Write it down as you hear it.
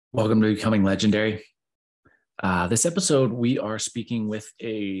Welcome to Becoming Legendary. This episode, we are speaking with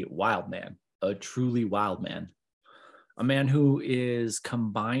a wild man, a truly wild man, a man who is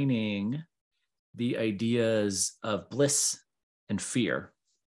combining the ideas of bliss and fear,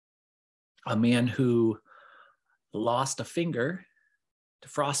 a man who lost a finger to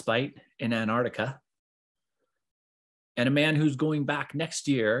frostbite in Antarctica, and a man who's going back next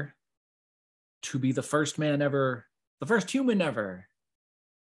year to be the first man ever, the first human ever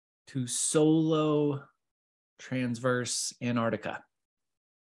to solo transverse Antarctica.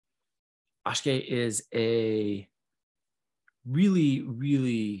 Ashke is a really,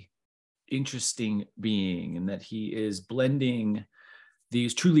 really interesting being in that he is blending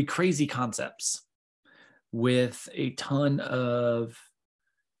these truly crazy concepts with a ton of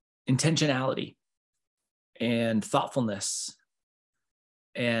intentionality and thoughtfulness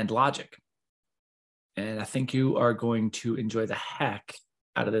and logic. And I think you are going to enjoy the heck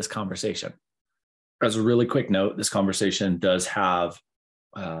out of this conversation. As a really quick note, this conversation does have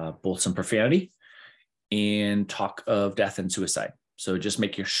both some profanity and talk of death and suicide. So just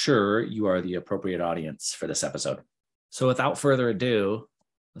make sure you are the appropriate audience for this episode. So without further ado,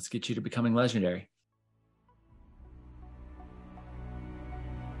 let's get you to becoming legendary.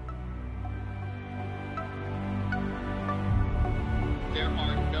 There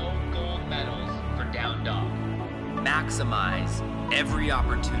are no gold medals for Down Dog. Maximize every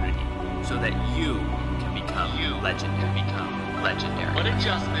opportunity so that you can become legendary. What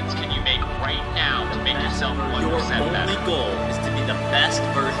adjustments can you make right now to make yourself 1% Your better? only goal is to be the best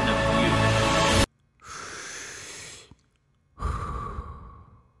version of you.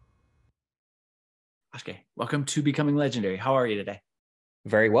 Ashke, welcome to Becoming Legendary. How are you today?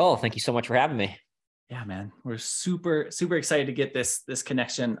 Very well. Thank you so much for having me. Yeah, man, we're super excited to get this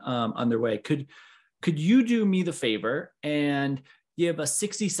connection underway. Could you do me the favor and give a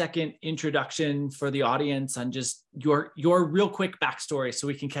 60-second introduction for the audience on just your real quick backstory so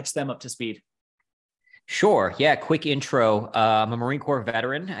we can catch them up to speed? Sure. Yeah. Quick intro. I'm a Marine Corps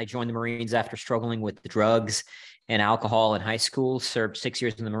veteran. I joined the Marines after struggling with the drugs and alcohol in high school, served 6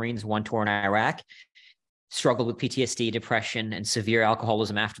 years in the Marines, one tour in Iraq, struggled with PTSD, depression, and severe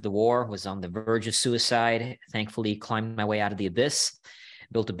alcoholism after the war, was on the verge of suicide, thankfully climbed my way out of the abyss,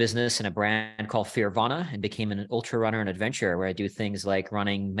 built a business and a brand called Fearvana, and became an ultra runner and adventurer where I do things like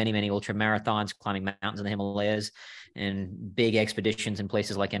running many ultra marathons, climbing mountains in the Himalayas, and big expeditions in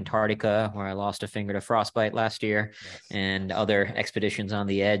places like Antarctica, where I lost a finger to frostbite last year, and other expeditions on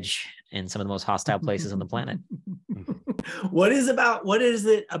the edge in some of the most hostile places on the planet. What is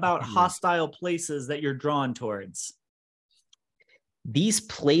it about hostile places that you're drawn towards? These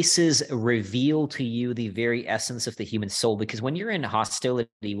places reveal to you the very essence of the human soul, because when you're in hostility,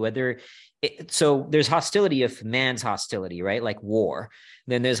 so there's hostility of man's hostility, right? Like war.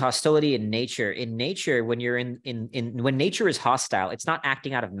 Then there's hostility in nature. In nature, when you're when nature is hostile, it's not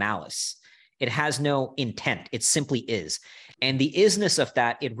acting out of malice. It has no intent. It simply is. And the isness of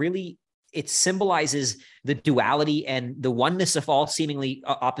that, it symbolizes the duality and the oneness of all seemingly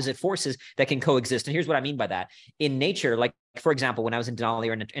opposite forces that can coexist. And here's what I mean by that. In nature, like, for example, when I was in Denali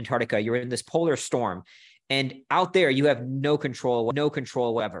or in Antarctica, you're in this polar storm, and out there you have no control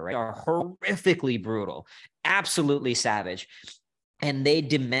whatsoever, right? They are horrifically brutal, absolutely savage. And they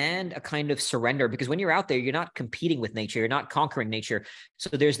demand a kind of surrender, because when you're out there, you're not competing with nature. You're not conquering nature.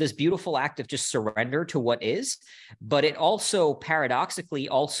 So there's this beautiful act of just surrender to what is, but it also paradoxically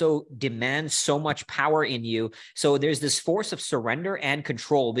also demands so much power in you. So there's this force of surrender and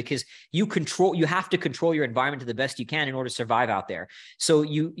control, because you have to control your environment to the best you can in order to survive out there. So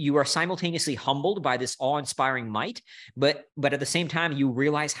you are simultaneously humbled by this awe-inspiring might, but at the same time, you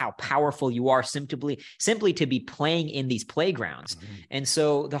realize how powerful you are simply to be playing in these playgrounds. Mm-hmm. And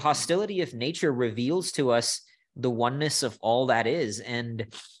so the hostility of nature reveals to us the oneness of all that is,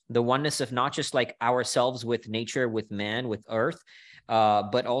 and the oneness of not just like ourselves with nature, with man, with earth,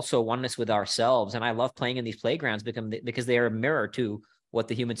 but also oneness with ourselves. And I love playing in these playgrounds because they are a mirror to what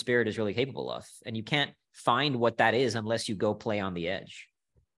the human spirit is really capable of. And you can't find what that is unless you go play on the edge.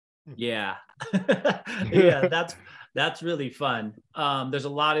 Yeah. Yeah, that's really fun. There's a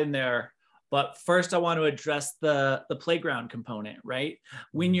lot in there. But first, I want to address the playground component, right?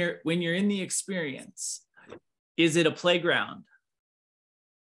 When you're in the experience, is it a playground?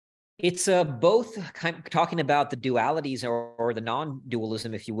 It's both, kind of talking about the dualities or the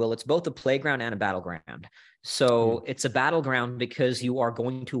non-dualism, if you will. It's both a playground and a battleground. So it's a battleground because you are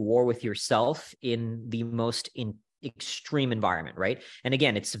going to war with yourself in the most extreme environment, right? And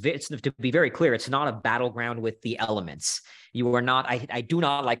again, it's to be very clear, it's not a battleground with the elements. You are not, I do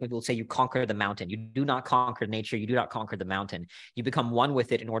not like when people say you conquer the mountain. You do not conquer nature. You do not conquer the mountain. You become one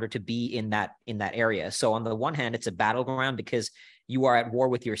with it in order to be in that area. So on the one hand, it's a battleground because you are at war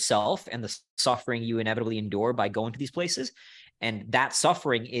with yourself and the suffering you inevitably endure by going to these places. And that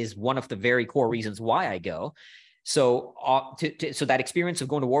suffering is one of the very core reasons why I go. So, so that experience of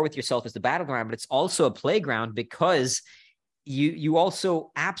going to war with yourself is the battleground, but it's also a playground because you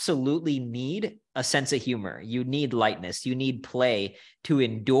also absolutely need a sense of humor. You need lightness. You need play to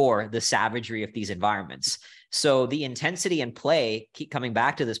endure the savagery of these environments. So the intensity and play, keep coming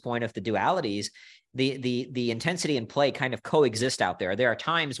back to this point of the dualities, the intensity and play kind of coexist out there. There are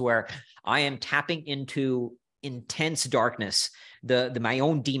times where I am tapping into intense darkness, my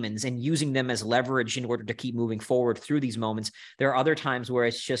own demons, and using them as leverage in order to keep moving forward through these moments. There are other times where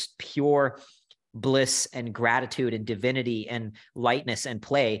it's just pure bliss and gratitude and divinity and lightness and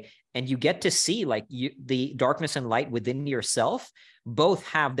play. And you get to see like the darkness and light within yourself both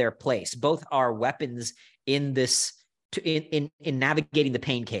have their place. Both are weapons in this, in navigating the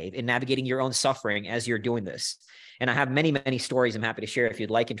pain cave, in navigating your own suffering as you're doing this. And I have many, many stories I'm happy to share if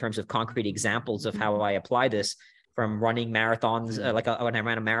you'd like in terms of concrete examples of how I apply this, from running marathons, when I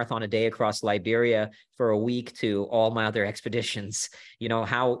ran a marathon a day across Liberia for a week, to all my other expeditions. You know,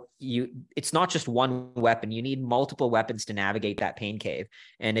 how it's not just one weapon. You need multiple weapons to navigate that pain cave.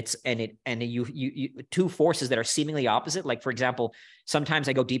 And you two forces that are seemingly opposite. Like, for example, sometimes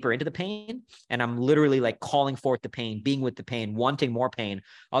I go deeper into the pain and I'm literally like calling forth the pain, being with the pain, wanting more pain.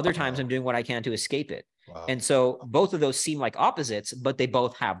 Other times I'm doing what I can to escape it. Wow. And so both of those seem like opposites, but they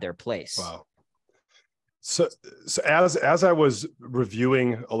both have their place. Wow. So as I was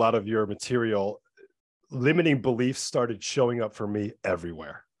reviewing a lot of your material, limiting beliefs started showing up for me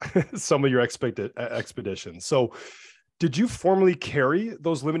everywhere. Some of your expeditions. So did you formally carry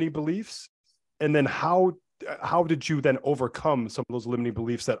those limiting beliefs? And then how did you then overcome some of those limiting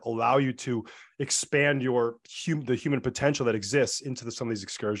beliefs that allow you to expand the human potential that exists into some of these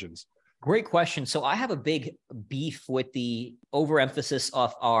excursions? Great question. So I have a big beef with the overemphasis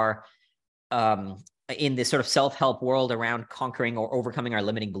of our in this sort of self-help world around conquering or overcoming our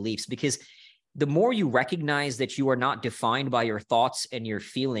limiting beliefs, because the more you recognize that you are not defined by your thoughts and your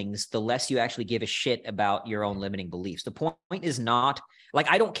feelings, the less you actually give a shit about your own limiting beliefs. The point is not like,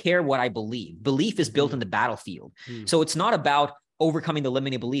 I don't care what I believe. Belief is built in the battlefield. So it's not about overcoming the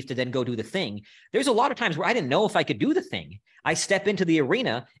limiting belief to then go do the thing. There's a lot of times where I didn't know if I could do the thing. I step into the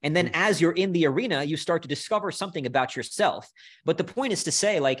arena, and then as you're in the arena, you start to discover something about yourself. But the point is to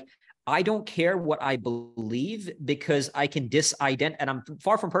say, like, I don't care what I believe, because I can disidentify, and I'm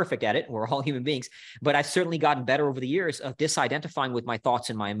far from perfect at it. We're all human beings, but I've certainly gotten better over the years of disidentifying with my thoughts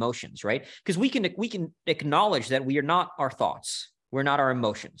and my emotions, right? Because we can acknowledge that we are not our thoughts. We're not our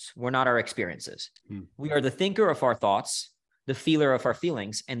emotions. We're not our experiences. We are the thinker of our thoughts, the feeler of our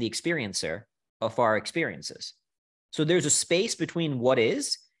feelings, and the experiencer of our experiences. So there's a space between what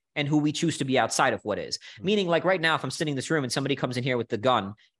is and who we choose to be outside of what is. Meaning, like right now, if I'm sitting in this room and somebody comes in here with the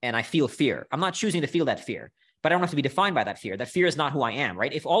gun and I feel fear, I'm not choosing to feel that fear, but I don't have to be defined by that fear. That fear is not who I am,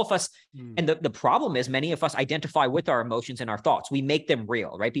 right? If all of us, and the problem is many of us identify with our emotions and our thoughts. We make them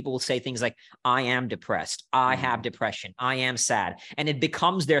real, right? People will say things like, I am depressed, I have depression, I am sad. And it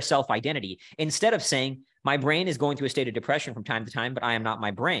becomes their self-identity, instead of saying, my brain is going through a state of depression from time to time, but I am not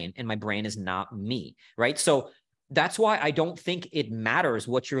my brain, and my brain is not me, right? So that's why I don't think it matters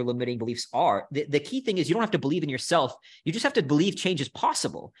what your limiting beliefs are. The key thing is you don't have to believe in yourself. You just have to believe change is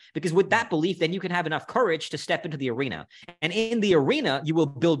possible, because with that belief, then you can have enough courage to step into the arena. And in the arena, you will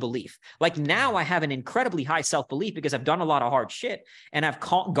build belief. Like now I have an incredibly high self-belief because I've done a lot of hard shit, and I've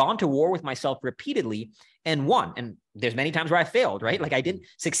gone to war with myself repeatedly and won. And there's many times where I failed, right? Like I didn't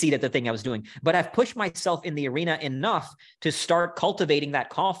succeed at the thing I was doing, but I've pushed myself in the arena enough to start cultivating that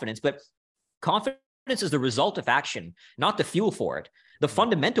confidence. But confidence is the result of action, not the fuel for it. The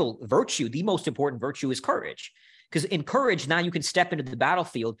fundamental virtue, the most important virtue, is courage. Because in courage, now you can step into the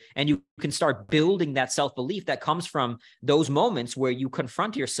battlefield and you can start building that self-belief that comes from those moments where you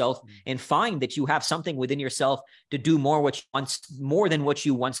confront yourself and find that you have something within yourself to do more than what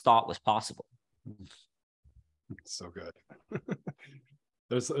you once thought was possible. So good.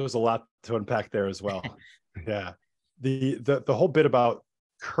 There's a lot to unpack there as well. Yeah. The whole bit about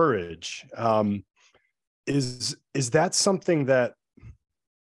courage, is that something that,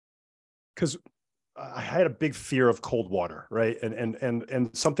 because I had a big fear of cold water, right? And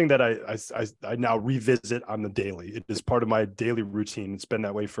something that I now revisit on the daily. It is part of my daily routine. It's been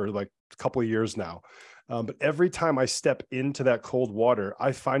that way for like a couple of years now. But every time I step into that cold water,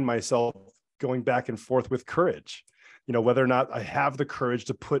 I find myself going back and forth with courage. whether or not I have the courage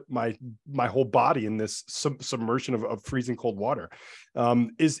to put my whole body in this submersion of freezing cold water.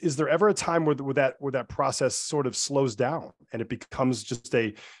 Is there ever a time where that process sort of slows down and it becomes just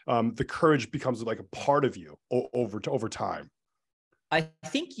the courage becomes like a part of you over time? I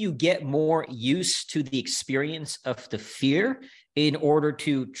think you get more used to the experience of the fear in order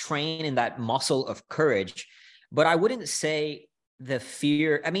to train in that muscle of courage. But I wouldn't say the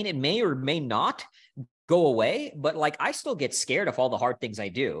fear, I mean, it may or may not go away, but like I still get scared of all the hard things I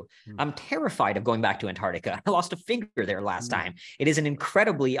do. I'm terrified of going back to Antarctica. I lost a finger there last time. It is an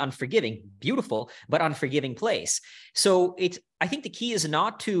incredibly unforgiving, beautiful, but unforgiving place. So I think the key is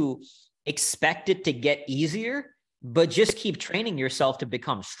not to expect it to get easier, but just keep training yourself to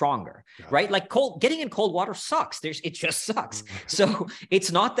become stronger, right? Like getting in cold water sucks. It just sucks. So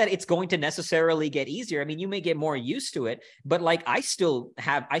it's not that it's going to necessarily get easier. I mean, you may get more used to it, but like I still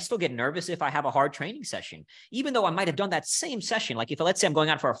get nervous if I have a hard training session, even though I might have done that same session. Like let's say I'm going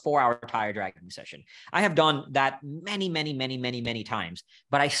out for a 4-hour tire dragging session. I have done that many times,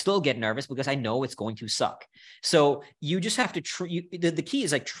 but I still get nervous because I know it's going to suck. So you just have to, the key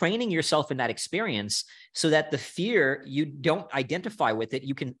is like training yourself in that experience so that the fear, you don't identify with it,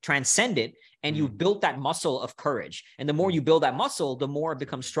 you can transcend it, and you've built that muscle of courage. And the more you build that muscle, the more it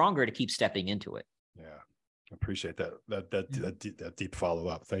becomes stronger to keep stepping into it. Yeah, I appreciate that deep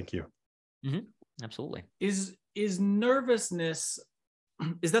follow-up. Thank you. Absolutely. Is nervousness,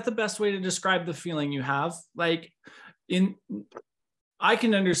 is that the best way to describe the feeling you have? Like I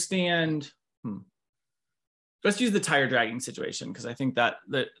can understand, let's use the tire dragging situation, because I think that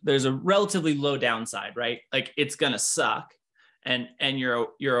there's a relatively low downside, right? Like it's gonna suck, and you're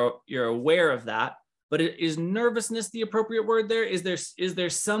aware of that. But is nervousness the appropriate word there? Is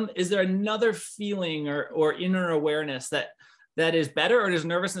there another feeling or inner awareness that is better, or is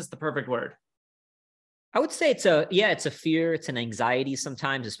nervousness the perfect word? I would say it's a fear, it's an anxiety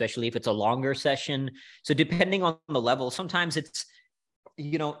sometimes, especially if it's a longer session. So depending on the level, sometimes it's,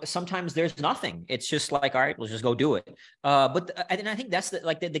 sometimes there's nothing. It's just like, all right, let's just go do it. But I think that's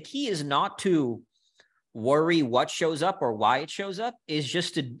the key is not to worry what shows up or why it shows up, is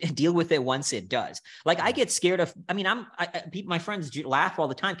just to deal with it once it does. Like I get scared of, my friends laugh all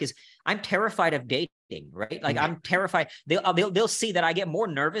the time because I'm terrified of dating, right? Like I'm terrified. They'll see that I get more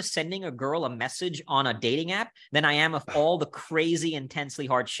nervous sending a girl a message on a dating app than I am of all the crazy, intensely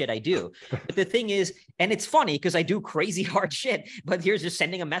hard shit I do. But the thing is, and it's funny because I do crazy hard shit, but here's just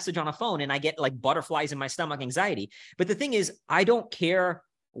sending a message on a phone and I get like butterflies in my stomach, anxiety. But the thing is, I don't care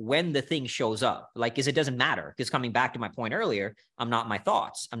when the thing shows up, like, because it doesn't matter. Because coming back to my point earlier, I'm not my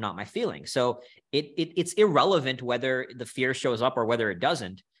thoughts, I'm not my feelings. So it's irrelevant whether the fear shows up or whether it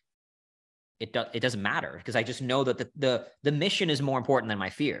doesn't. It doesn't matter, because I just know that the mission is more important than my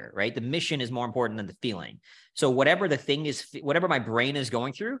fear, right? The mission is more important than the feeling. So whatever the thing is, whatever my brain is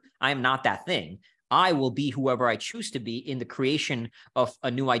going through, I am not that thing. I will be whoever I choose to be in the creation of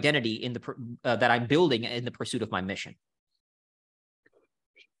a new identity in that I'm building in the pursuit of my mission.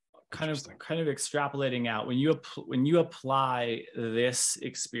 Kind of extrapolating out, when you apply this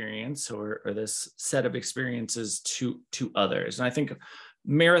experience or this set of experiences to others, and I think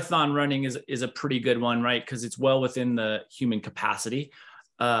marathon running is a pretty good one, right? Because it's well within the human capacity.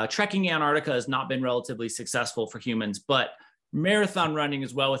 Trekking Antarctica has not been relatively successful for humans, but marathon running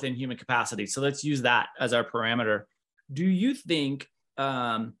is well within human capacity. So let's use that as our parameter. Do you think,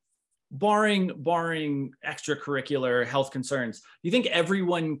 barring extracurricular health concerns, do you think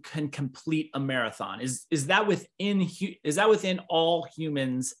everyone can complete a marathon? Is that within all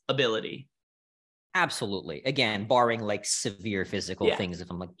humans' ability? Absolutely. Again, barring like severe physical things, if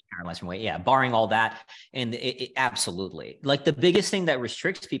I'm like paralyzed from weight, barring all that. And it absolutely, like the biggest thing that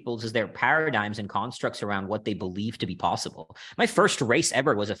restricts people is their paradigms and constructs around what they believe to be possible. My first race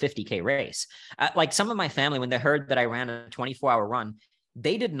ever was a 50K race. Like some of my family, when they heard that I ran a 24-hour run,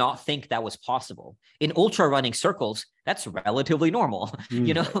 they did not think that was possible. In ultra running circles, that's relatively normal,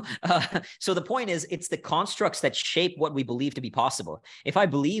 So the point is, it's the constructs that shape what we believe to be possible. If I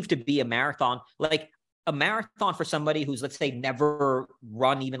believe to be a marathon, like a marathon for somebody who's, let's say, never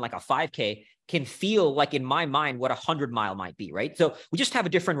run even like a 5K, can feel like in my mind what 100-mile might be, right? So we just have a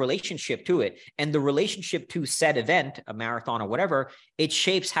different relationship to it. And the relationship to said event, a marathon or whatever, it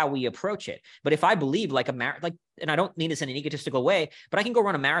shapes how we approach it. But if I believe like and I don't mean this in an egotistical way, but I can go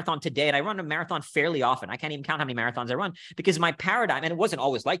run a marathon today, and I run a marathon fairly often. I can't even count how many marathons I run, because my paradigm, and it wasn't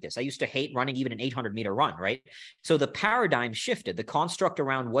always like this. I used to hate running even an 800-meter run, right? So the paradigm shifted, the construct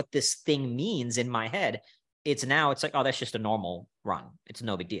around what this thing means in my head. It's like, oh, that's just a normal run. It's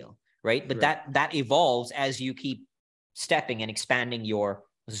no big deal. Right. But that evolves as you keep stepping and expanding your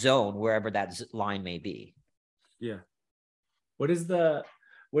zone, wherever that line may be. Yeah.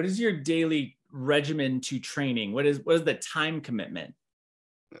 What is your daily regimen to training? What is the time commitment?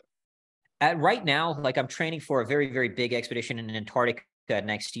 Right now, like I'm training for a very, very big expedition in Antarctica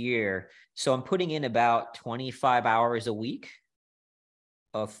next year. So I'm putting in about 25 hours a week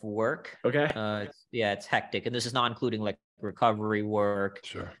of work. Okay. It's hectic. And this is not including like recovery work,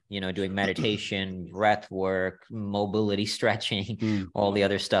 Sure. Doing meditation, breath work, mobility, stretching, all the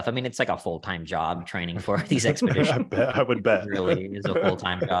other stuff. I mean, it's like a full-time job training for these expeditions. I would bet. It really is a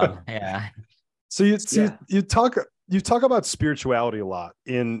full-time job. Yeah. So you talk about spirituality a lot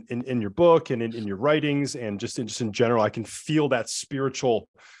in your book and in your writings and just in general. I can feel that spiritual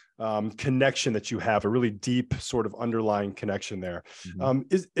connection that you have, a really deep sort of underlying connection there. Mm-hmm.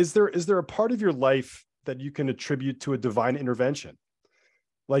 Is there a part of your life that you can attribute to a divine intervention?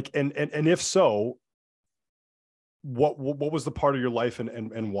 Like, and if so, what was the part of your life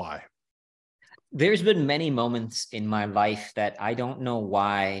and why? There's been many moments in my life that I don't know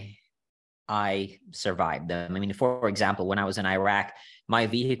why I survived them. I mean, for example, when I was in Iraq, my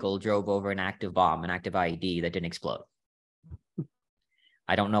vehicle drove over an active bomb, an active IED that didn't explode.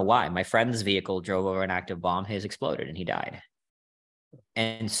 I don't know why. My friend's vehicle drove over an active bomb, his exploded and he died.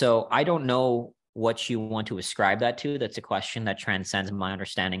 And so I don't know what you want to ascribe that to. That's a question that transcends my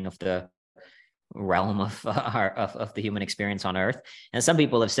understanding of the realm of the human experience on earth. And some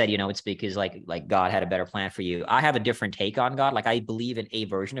people have said, it's because like God had a better plan for you. I have a different take on God. Like I believe in a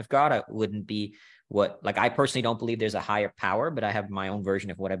version of God. I wouldn't be I personally don't believe there's a higher power, but I have my own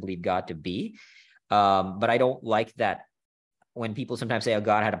version of what I believe God to be. But I don't like that when people sometimes say, oh,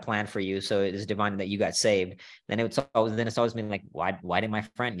 God had a plan for you, so it is divine that you got saved. Then it's always been like, why did my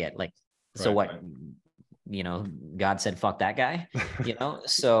friend get so what? God said, fuck that guy,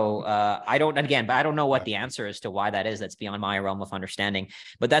 So I don't know what the answer is to why that is. That's beyond my realm of understanding,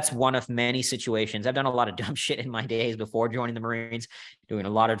 but that's one of many situations. I've done a lot of dumb shit in my days before joining the Marines, doing a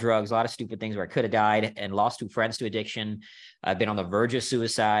lot of drugs, a lot of stupid things where I could have died and lost 2 friends to addiction. I've been on the verge of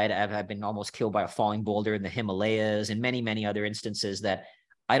suicide. I've been almost killed by a falling boulder in the Himalayas and many, many other instances that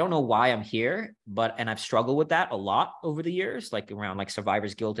I don't know why I'm here, and I've struggled with that a lot over the years, like around like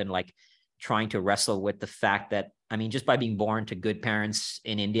survivor's guilt and like trying to wrestle with the fact that, I mean, just by being born to good parents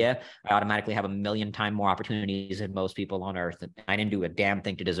in India, I automatically have 1,000,000 times more opportunities than most people on earth. I didn't do a damn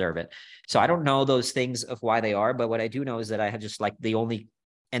thing to deserve it. So I don't know those things of why they are, but what I do know is that I have just like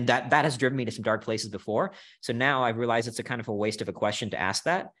and that has driven me to some dark places before. So now I realize it's a kind of a waste of a question to ask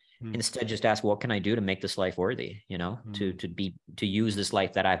that. Instead, just ask, what can I do to make this life worthy, to use this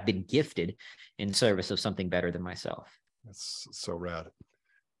life that I've been gifted in service of something better than myself. That's so rad.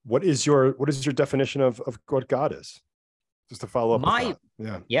 What is your definition of what God is? Just to follow up.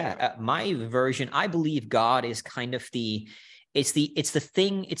 My version, I believe God is kind of it's the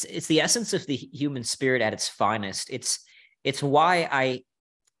essence of the human spirit at its finest. It's why I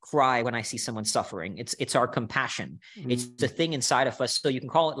cry when I see someone suffering. It's our compassion. It's the thing inside of us. So you can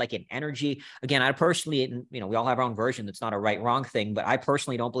call it like an energy. Again, I personally, we all have our own version. That's not a right, wrong thing, but I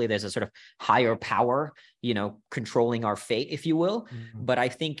personally don't believe there's a sort of higher power, controlling our fate, if you will. But I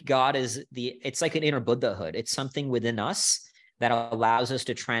think God it's like an inner Buddhahood. It's something within us that allows us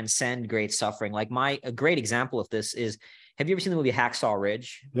to transcend great suffering. Like a great example of this is, have you ever seen the movie Hacksaw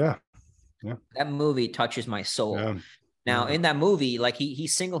Ridge? Yeah. That movie touches my soul. Yeah. Now, in that movie, like he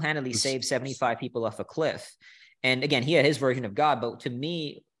single-handedly saved 75 people off a cliff. And again, he had his version of God, but to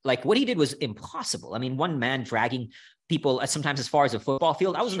me, like what he did was impossible. I mean, one man dragging people sometimes as far as a football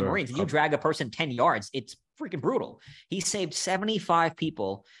field. I was in the Marines. If you drag a person 10 yards, it's freaking brutal. He saved 75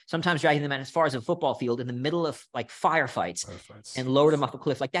 people, sometimes dragging them as far as a football field in the middle of like firefights. And lowered them off a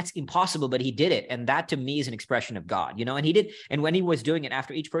cliff. Like that's impossible, but he did it. And that to me is an expression of God, and he did. And when he was doing it,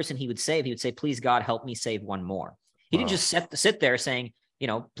 after each person he would say, please God, help me save one more. He didn't just sit there saying,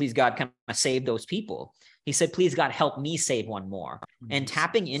 please God, kind of save those people. He said, please God, help me save one more. And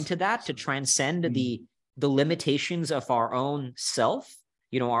tapping into that to transcend the limitations of our own self,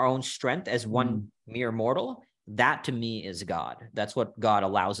 our own strength as one mere mortal, that to me is God. That's what God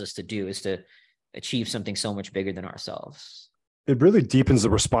allows us to do, is to achieve something so much bigger than ourselves. It really deepens the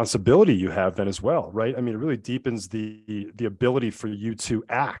responsibility you have then as well, right? I mean, it really deepens the ability for you to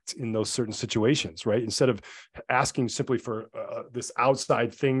act in those certain situations, right? Instead of asking simply for this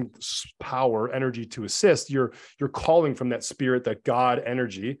outside thing, power, energy to assist, you're calling from that spirit, that God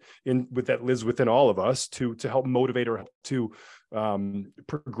energy that lives within all of us to help motivate or to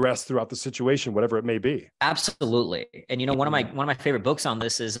progress throughout the situation, whatever it may be. Absolutely. And one of my favorite books on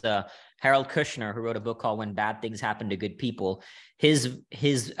this is Harold Kushner, who wrote a book called When Bad Things Happen to Good People. His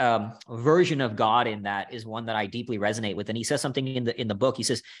version of God in that is one that I deeply resonate with. And he says something in the book. He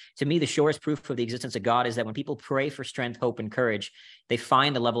says, to me, the surest proof of the existence of God is that when people pray for strength, hope, and courage, they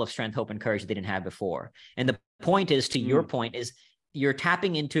find a level of strength, hope, and courage they didn't have before. And the point is, to your point, is you're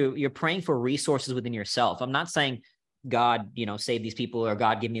praying for resources within yourself. I'm not saying, God, save these people, or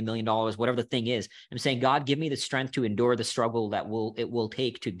God, give me $1 million, whatever the thing is. I'm saying, God, give me the strength to endure the struggle that it will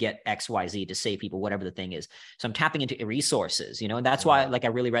take to get XYZ, to save people, whatever the thing is. So I'm tapping into resources, and that's why, I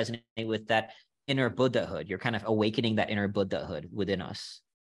really resonate with that inner Buddhahood. You're kind of awakening that inner Buddhahood within us.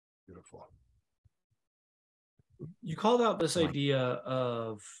 Beautiful. You called out this idea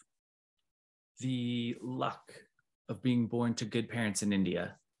of the luck of being born to good parents in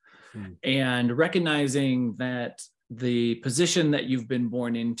India, and recognizing that the position that you've been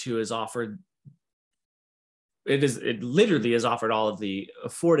born into is literally is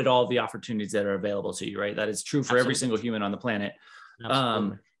afforded all of the opportunities that are available to you, right? That is true for every single human on the planet.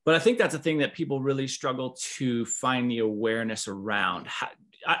 But I think that's a thing that people really struggle to find the awareness around.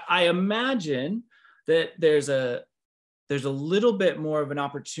 I imagine that there's a little bit more of an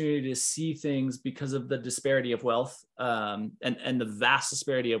opportunity to see things because of the disparity of wealth, and the vast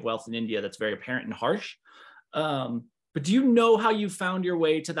disparity of wealth in India that's very apparent and harsh. But do you know how you found your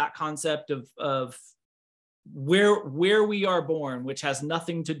way to that concept of where we are born, which has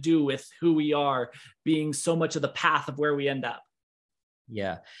nothing to do with who we are, being so much of the path of where we end up?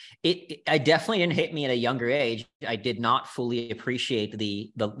 Yeah, I definitely didn't hit me at a younger age. I did not fully appreciate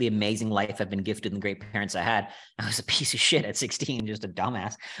the amazing life I've been gifted and the great parents I had. I was a piece of shit at 16, just a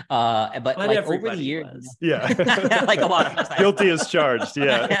dumbass. But over the years, like a lot of us, guilty as charged.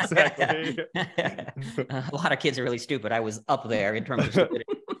 Yeah, exactly. A lot of kids are really stupid. I was up there in terms of stupidity.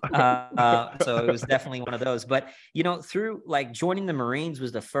 So it was definitely one of those. But through joining the Marines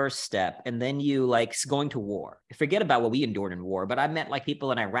was the first step, and then going to war. Forget about what we endured in war, but I met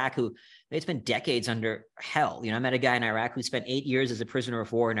people in Iraq who they spent decades under hell. I met a guy in Iraq who spent 8 years as a prisoner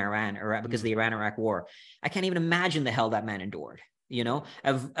of war in Iraq because of the Iran-Iraq war. I can't even imagine the hell that man endured.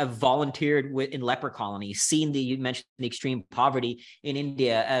 I've volunteered in leper colonies, you mentioned the extreme poverty in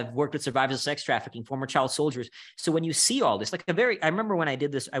India. I've worked with survivors of sex trafficking, former child soldiers. So when you see all this, I remember when I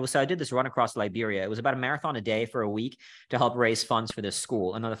did this, I did this run across Liberia. It was about a marathon a day for a week to help raise funds for this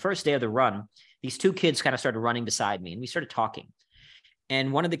school. And on the first day of the run, these two kids kind of started running beside me, and we started talking.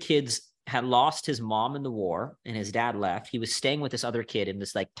 And one of the kids had lost his mom in the war, and his dad left. He was staying with this other kid in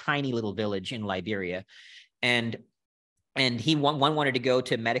this tiny little village in Liberia. And one wanted to go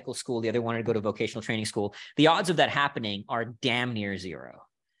to medical school. The other wanted to go to vocational training school. The odds of that happening are damn near zero.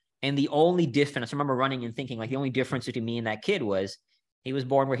 And the only difference, I remember running and thinking the only difference between me and that kid was he was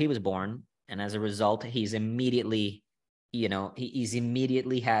born where he was born. And as a result, he's immediately, he's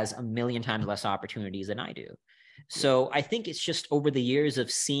immediately has a million times less opportunities than I do. So I think it's just over the years of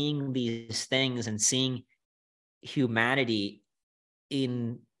seeing these things and seeing humanity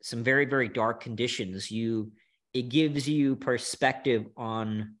in some very, very dark conditions, it gives you perspective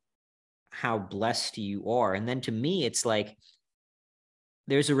on how blessed you are. And then to me, it's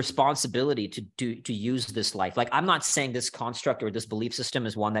there's a responsibility to use this life. I'm not saying this construct or this belief system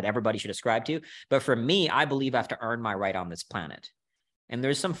is one that everybody should ascribe to, but for me, I believe I have to earn my right on this planet. And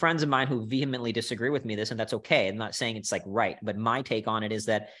there's some friends of mine who vehemently disagree with me this, and that's okay. I'm not saying it's right, but my take on it is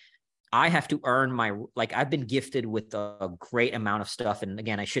that I have to earn I've been gifted with a great amount of stuff. And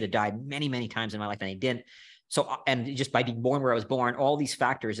again, I should have died many, many times in my life and I didn't. So, and just by being born where I was born, all these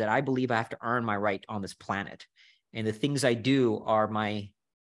factors that I believe I have to earn my right on this planet. And the things I do are my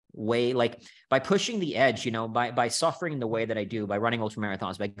way, by pushing the edge, by suffering the way that I do, by running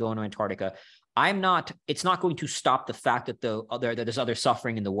ultramarathons, by going to Antarctica, it's not going to stop the fact that there's other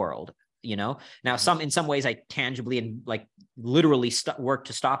suffering in the world, Now, in some ways I tangibly and literally work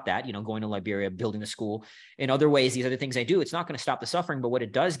to stop that, going to Liberia, building a school. In other ways, these other things I do, it's not going to stop the suffering, but what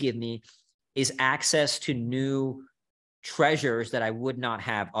it does give me is access to new treasures that I would not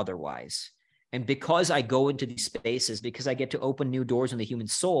have otherwise. And because I go into these spaces, because I get to open new doors in the human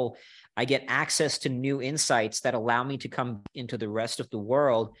soul, I get access to new insights that allow me to come into the rest of the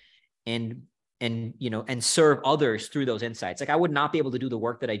world and serve others through those insights. I would not be able to do the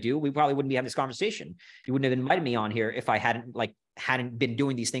work that I do. We probably wouldn't be having this conversation. You wouldn't have invited me on here if I hadn't been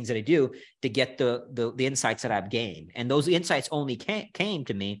doing these things that I do to get the insights that I've gained. And those insights only came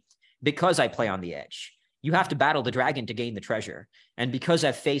to me because I play on the edge. You have to battle the dragon to gain the treasure. And because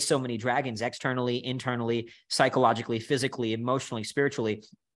I've faced so many dragons externally, internally, psychologically, physically, emotionally, spiritually,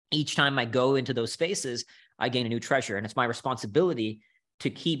 each time I go into those spaces, I gain a new treasure. And it's my responsibility to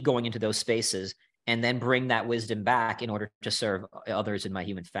keep going into those spaces and then bring that wisdom back in order to serve others in my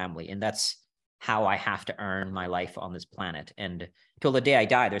human family. And that's how I have to earn my life on this planet. And till the day I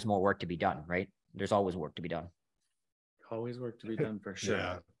die, there's more work to be done, right? There's always work to be done. Always work to be done for sure.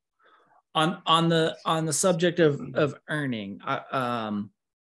 Yeah. On the subject of earning,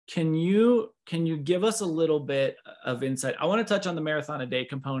 can you give us a little bit of insight? I want to touch on the marathon a day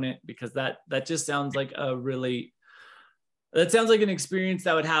component, because that just sounds like that sounds like an experience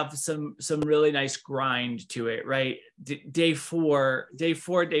that would have some really nice grind to it, right? Day four, day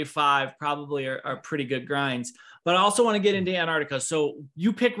 5 probably are pretty good grinds. But I also want to get into Antarctica. So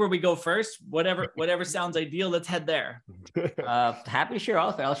you pick where we go first. Whatever sounds ideal, let's head there. Happy to share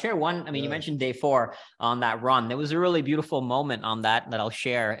all of it. I'll share one. I mean, you mentioned day 4 on that run. There was a really beautiful moment on that I'll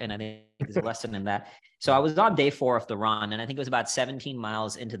share, and I think there's a lesson in that. So I was on day 4 of the run, and I think it was about 17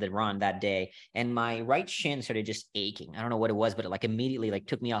 miles into the run that day, and my right shin started just aching. I don't know what it was, but it like immediately like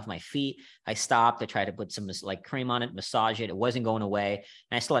took me off my feet. I stopped. I tried to put some like cream on it, massage it. It wasn't going away,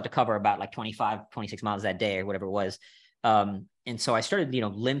 and I still had to cover about like 26 miles that day or whatever it was. And so I started,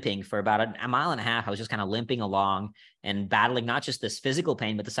 limping for about a mile and a half. I was just kind of limping along and battling not just this physical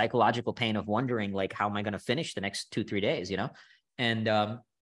pain, but the psychological pain of wondering, like, how am I going to finish the next 2-3 days,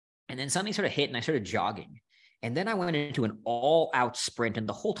 And then something sort of hit and I started jogging. And then I went into an all-out sprint. And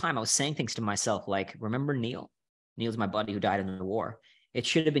the whole time I was saying things to myself like, remember Neil? Neil's my buddy who died in the war. It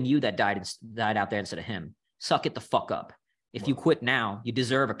should have been you that died out there instead of him. Suck it the fuck up. If you quit now, you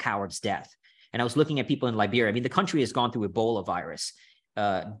deserve a coward's death. And I was looking at people in Liberia. I mean, the country has gone through Ebola virus,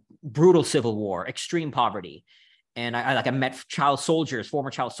 brutal civil war, extreme poverty. And I met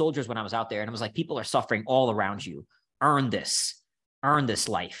former child soldiers when I was out there. And I was like, people are suffering all around you. Earn this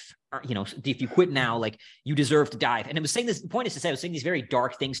life. If you quit now, like, you deserve to die. And I was saying this, the point is to say, I was saying these very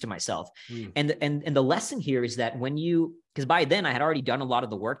dark things to myself. And the lesson here is that because by then I had already done a lot of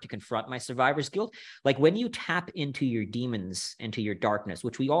the work to confront my survivor's guilt. Like, when you tap into your demons, into your darkness,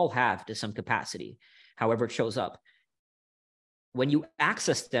 which we all have to some capacity, however it shows up, when you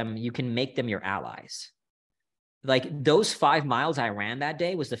access them, you can make them your allies. Like, those 5 miles I ran that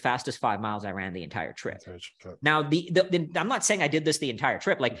day was the fastest 5 miles I ran the entire trip. Now, I'm not saying I did this the entire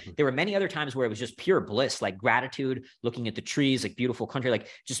trip. Like, there were many other times where it was just pure bliss, like gratitude, looking at the trees, like beautiful country, like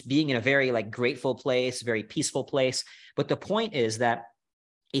just being in a very like grateful place, very peaceful place. But the point is that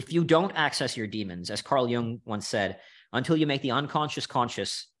if you don't access your demons, as Carl Jung once said, until you make the unconscious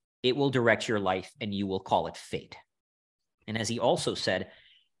conscious, it will direct your life and you will call it fate. And as he also said,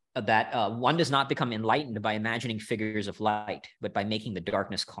 that one does not become enlightened by imagining figures of light, but by making the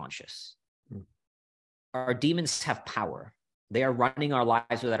darkness conscious. Our demons have power. They are running our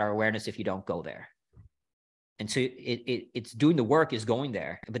lives without our awareness if you don't go there. And so it's doing the work is going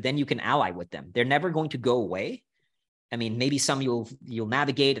there, but then you can ally with them. They're never going to go away. I mean, maybe some you'll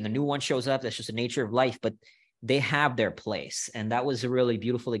navigate and the new one shows up. That's just the nature of life, but they have their place. And that was a really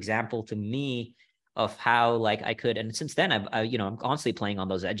beautiful example to me of how, like, I could, and since then I'm constantly playing on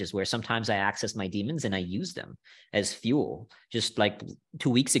those edges where sometimes I access my demons and I use them as fuel. Just like 2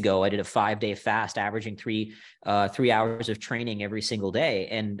 weeks ago, I did a 5-day fast, averaging 3 hours of training every single day.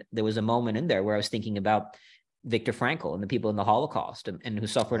 And there was a moment in there where I was thinking about Viktor Frankl and the people in the Holocaust and who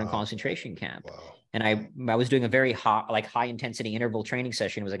suffered in concentration camp. Wow. And I was doing a very high intensity interval training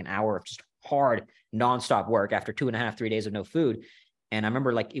session. It was like an hour of just hard nonstop work after 2.5-3 days of no food. And I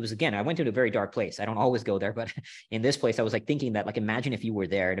remember, like, it was, again, I went to a very dark place. I don't always go there, but in this place, I was like thinking that, like, imagine if you were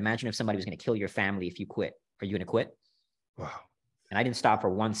there and imagine if somebody was going to kill your family if you quit. Are you going to quit? Wow. And I didn't stop for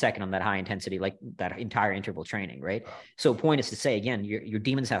 1 second on that high intensity, like that entire interval training, right? Wow. So point is to say, again, your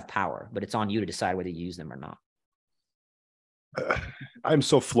demons have power, but it's on you to decide whether you use them or not. I'm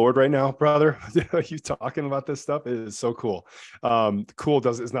so floored right now, brother. You talking about this stuff is so cool. Cool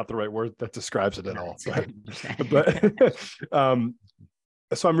is not the right word that describes it at all. But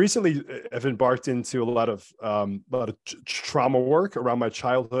so I'm recently have embarked into a lot of trauma work around my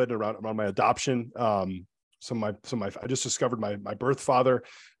childhood, around my adoption. I just discovered my birth father.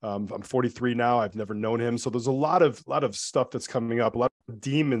 I'm 43 now. I've never known him. So there's a lot of stuff that's coming up, a lot of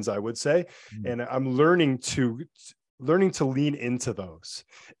demons, I would say. And I'm learning to lean into those.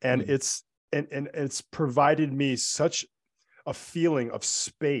 And it's provided me such a feeling of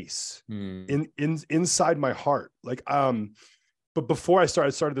space inside my heart. Like, but before I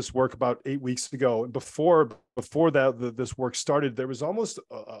started this work about 8 weeks ago, and before that, this work started, there was almost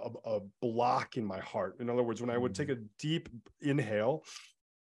a block in my heart. In other words, when I would take a deep inhale,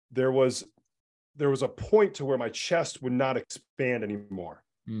 there was a point to where my chest would not expand anymore.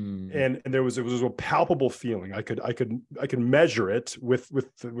 And it was a palpable feeling. I could measure it with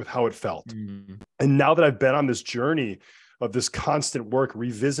how it felt. And now that I've been on this journey of this constant work,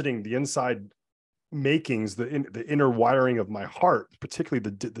 revisiting the inside makings, the inner wiring of my heart, particularly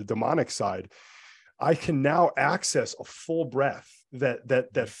the demonic side, I can now access a full breath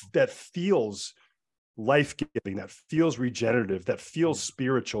that feels life-giving, that feels regenerative, that feels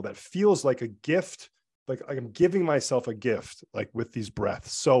spiritual, that feels like a gift, like I'm giving myself a gift, like with these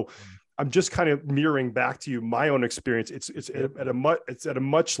breaths. So I'm just kind of mirroring back to you my own experience. It's at a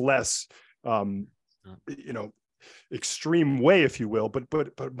much less extreme way, if you will, but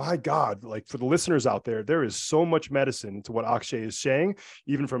my God, like for the listeners out there, there is so much medicine to what Akshay is saying,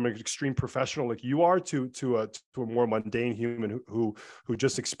 even from an extreme professional like you are to a more mundane human who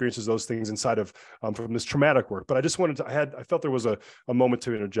just experiences those things inside of from this traumatic work. But I just wanted to, I felt there was a moment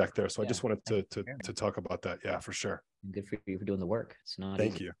to interject there, so I just wanted to talk about that. Yeah, for sure. Good for you for doing the work. It's not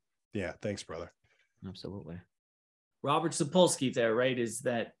Thank easy. you. Yeah, thanks, brother. Absolutely. Robert Sapolsky there, right, is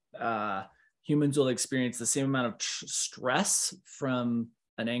that humans will experience the same amount of stress from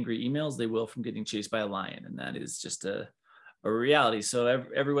an angry email as they will from getting chased by a lion. And that is just a reality. So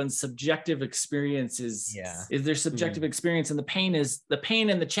everyone's subjective experience is their subjective experience, and the pain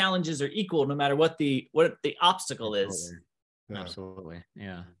and the challenges are equal no matter what the obstacle is. Absolutely.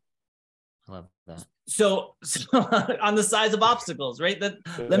 Yeah. I love that. So on the size of obstacles, right?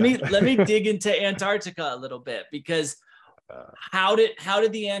 Let me dig into Antarctica a little bit, because how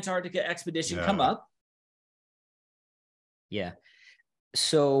did the Antarctica expedition come up? Yeah.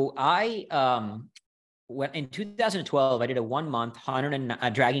 So I when in 2012 I did a 1 month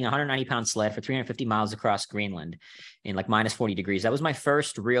dragging a 190 pound sled for 350 miles across Greenland in like minus 40 degrees. That was my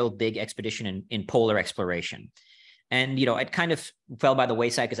first real big expedition in polar exploration. And, it kind of fell by the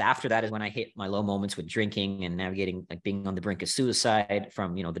wayside because after that is when I hit my low moments with drinking and navigating, like being on the brink of suicide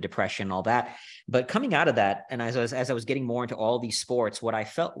from, the depression, all that. But coming out of that, and as I was getting more into all these sports, why I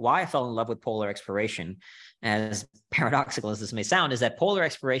fell in love with polar exploration, as paradoxical as this may sound, is that polar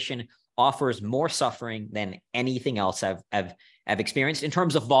exploration offers more suffering than anything else I've experienced in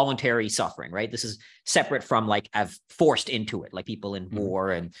terms of voluntary suffering, right? This is separate from like I've forced into it, like people in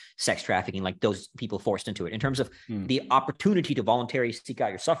war and sex trafficking, like those people forced into it. In terms of the opportunity to voluntarily seek out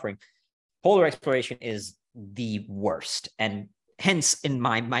your suffering, polar exploration is the worst, and hence, in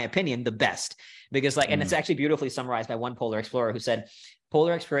my opinion, the best, because and it's actually beautifully summarized by one polar explorer who said,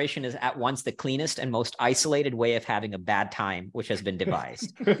 polar exploration is at once the cleanest and most isolated way of having a bad time which has been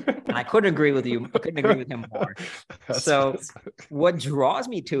devised. And I couldn't agree with you. I couldn't agree with him more. So what draws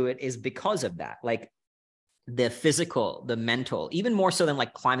me to it is because of that, like the physical, the mental, even more so than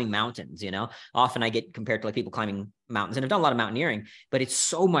like climbing mountains. Often I get compared to like people climbing mountains, and I've done a lot of mountaineering, but it's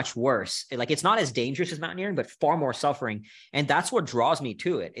so much worse. Like it's not as dangerous as mountaineering, but far more suffering. And that's what draws me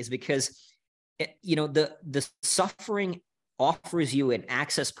to it, is because the suffering offers you an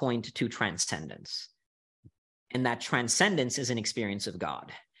access point to transcendence. And that transcendence is an experience of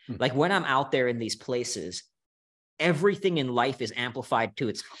God. Like when I'm out there in these places, everything in life is amplified to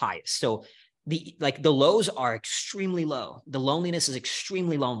its highest. So the lows are extremely low. The loneliness is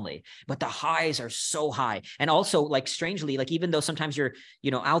extremely lonely, but the highs are so high. And also, like, strangely, like, even though sometimes you're,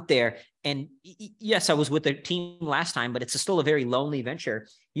 out there, and yes, I was with the team last time, but it's still a very lonely venture.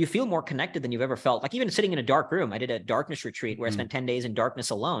 You feel more connected than you've ever felt. Like even sitting in a dark room, I did a darkness retreat where I spent 10 days in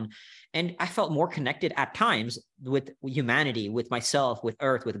darkness alone. And I felt more connected at times with humanity, with myself, with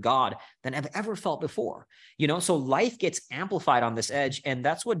Earth, with God than I've ever felt before. So life gets amplified on this edge. And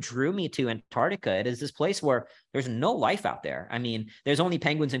that's what drew me to Antarctica. It is this place where there's no life out there. I mean, there's only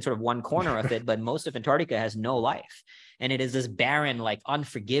penguins in sort of one corner of it, but most of Antarctica has no life. And it is this barren, like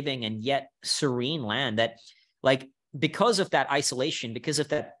unforgiving and yet serene land that, like, because of that isolation, because of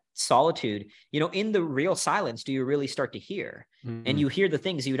that solitude, in the real silence, do you really start to hear? And you hear the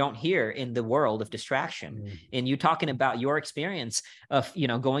things you don't hear in the world of distraction. And you talking about your experience of,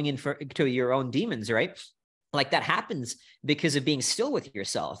 going to your own demons, right? Like that happens because of being still with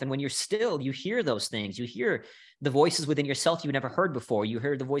yourself. And when you're still, you hear those things. You hear the voices within yourself you never heard before. You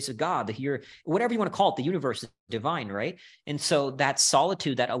hear the voice of God, whatever you want to call it, the universe is divine, right? And so that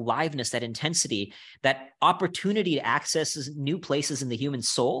solitude, that aliveness, that intensity, that opportunity to access new places in the human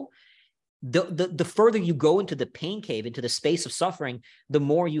soul, the further you go into the pain cave, into the space of suffering, the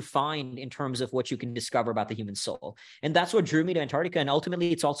more you find in terms of what you can discover about the human soul. And that's what drew me to Antarctica. And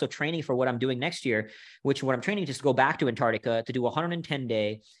ultimately, it's also training for what I'm doing next year, which what I'm training is to go back to Antarctica to do a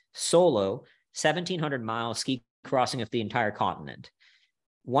 110-day solo, 1,700-mile ski crossing of the entire continent.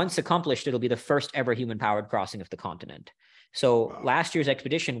 Once accomplished, it'll be the first ever human-powered crossing of the continent. So last year's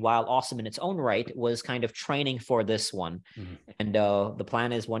expedition, while awesome in its own right, was kind of training for this one. And the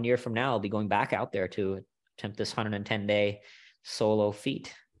plan is 1 year from now, I'll be going back out there to attempt this 110-day solo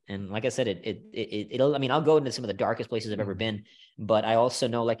feat. And like I said, it'll, I mean, I'll go into some of the darkest places I've ever been, but I also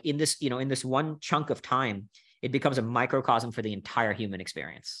know, like, in this, in this one chunk of time, it becomes a microcosm for the entire human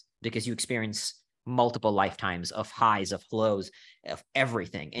experience, because you experience multiple lifetimes of highs, of lows, of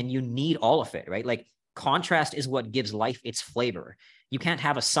everything. And you need all of it, right? Like, contrast is what gives life its flavor. You can't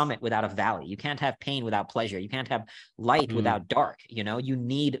have a summit without a valley. You can't have pain without pleasure. You can't have light without dark. You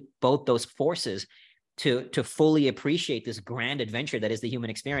need both those forces to fully appreciate this grand adventure that is the human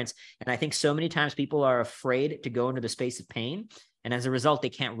experience. And I think so many times people are afraid to go into the space of pain. And as a result, they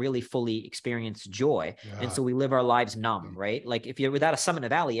can't really fully experience joy. Yeah. And so we live our lives numb, right? Like, if you're without a summit in a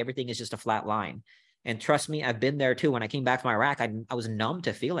valley, everything is just a flat line. And trust me, I've been there too. When I came back from Iraq, I was numb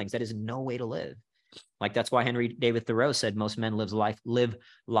to feelings. That is no way to live. Like, that's why Henry David Thoreau said most men live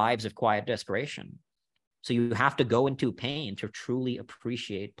lives of quiet desperation. So you have to go into pain to truly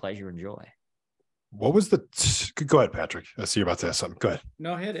appreciate pleasure and joy. What was go ahead, Patrick. I see you're about to ask something. Go ahead.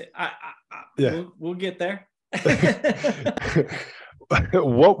 No, hit it. Yeah. We'll get there.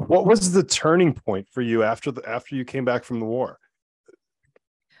 What was the turning point for you after you came back from the war?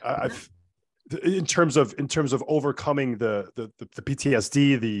 In terms of overcoming the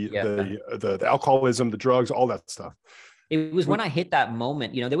PTSD, the alcoholism, the drugs, all that stuff. It was when I hit that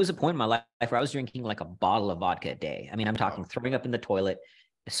moment. There was a point in my life where I was drinking like a bottle of vodka a day. I mean, I'm talking throwing up in the toilet.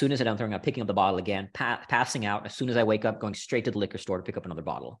 As soon as I'm throwing up, picking up the bottle again, passing out. As soon as I wake up, going straight to the liquor store to pick up another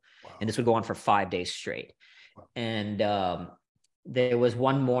bottle. Wow. And this would go on for 5 days straight. Wow. And there was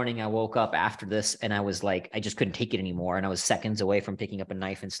one morning I woke up after this and I was like, I just couldn't take it anymore. And I was seconds away from picking up a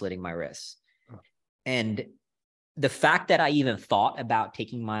knife and slitting my wrists. Oh. And the fact that I even thought about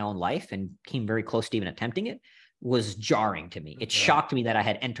taking my own life and came very close to even attempting it was jarring to me. It shocked me that I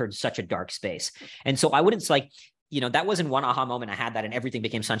had entered such a dark space. And so I wouldn't that wasn't one aha moment I had that and everything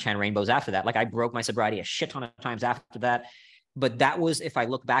became sunshine and rainbows after that. Like, I broke my sobriety a shit ton of times after that. But that was, if I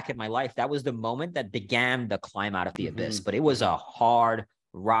look back at my life, that was the moment that began the climb out of the abyss. But it was a hard,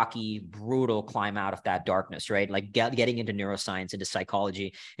 rocky, brutal climb out of that darkness, right? Like getting into neuroscience, into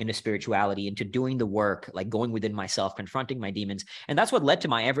psychology, into spirituality, into doing the work, like going within myself, confronting my demons. And that's what led to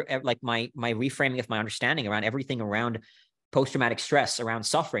my reframing of my understanding around everything around post-traumatic stress, around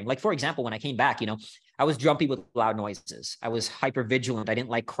suffering. Like, for example, when I came back, I was jumpy with loud noises. I was hypervigilant. I didn't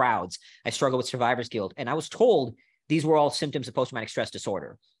like crowds. I struggled with survivor's guilt. And I was told these were all symptoms of post-traumatic stress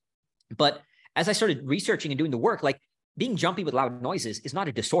disorder. But as I started researching and doing the work, like, being jumpy with loud noises is not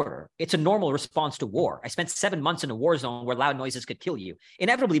a disorder. It's a normal response to war. I spent 7 months in a war zone where loud noises could kill you.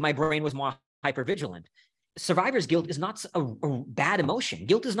 Inevitably, my brain was more hypervigilant. Survivor's guilt is not a bad emotion.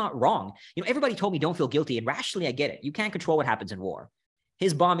 Guilt is not wrong. Everybody told me don't feel guilty, and rationally I get it. You can't control what happens in war.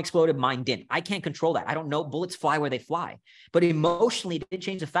 His bomb exploded, mine didn't. I can't control that. I don't know. Bullets fly where they fly. But emotionally, it didn't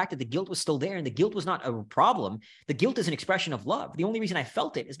change the fact that the guilt was still there, and the guilt was not a problem. The guilt is an expression of love. The only reason I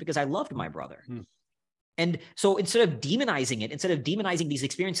felt it is because I loved my brother. And so instead of demonizing it, instead of demonizing these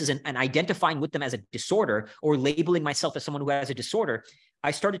experiences and identifying with them as a disorder or labeling myself as someone who has a disorder, I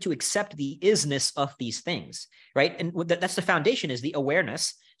started to accept the isness of these things, right? And that's the foundation, is the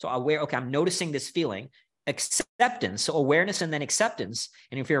awareness. So okay, I'm noticing this feeling. Acceptance, so awareness and then acceptance.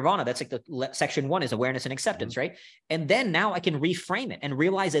 And in Fearvana, that's like section 1 is awareness and acceptance, right? And then now I can reframe it and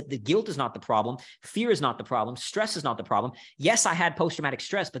realize that the guilt is not the problem. Fear is not the problem. Stress is not the problem. Yes, I had post-traumatic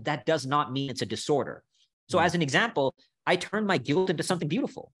stress, but that does not mean it's a disorder. So as an example, I turned my guilt into something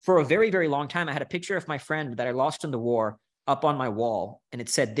beautiful. For a very, very long time, I had a picture of my friend that I lost in the war up on my wall, and it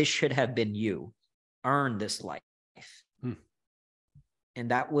said, "This should have been you. Earn this life."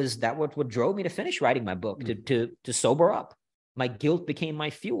 And that what drove me to finish writing my book, to sober up. My guilt became my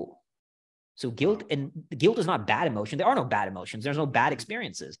fuel. So guilt is not bad emotion. There are no bad emotions. There's no bad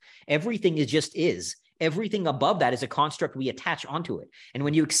experiences. Everything is. Everything above that is a construct we attach onto it. And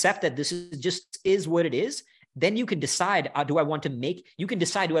when you accept that this is what it is, then you can decide, do I want to make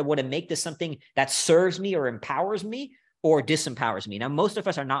this something that serves me or empowers me or disempowers me? Now, most of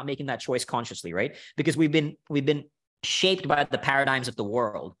us are not making that choice consciously, right? Because we've been shaped by the paradigms of the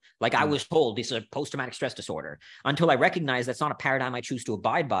world. Like, I was told this is a post-traumatic stress disorder, until I recognize that's not a paradigm I choose to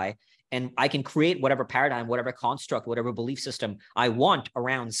abide by. And I can create whatever paradigm, whatever construct, whatever belief system I want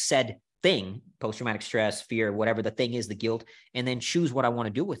around said thing, post-traumatic stress, fear, whatever the thing is, the guilt, and then choose what I want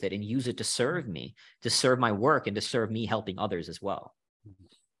to do with it and use it to serve me, to serve my work, and to serve me helping others as well.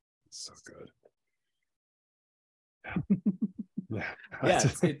 So good.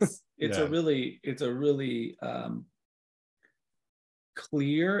 It's a really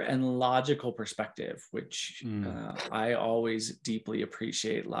clear and logical perspective, which I always deeply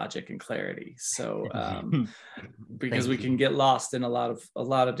appreciate logic and clarity. So because we can get lost in a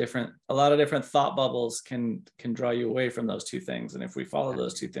lot of different thought bubbles can draw you away from those two things. And if we follow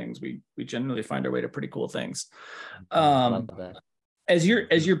those two things, we generally find our way to pretty cool things. Love that. As you're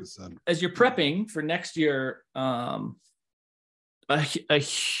prepping for next year, a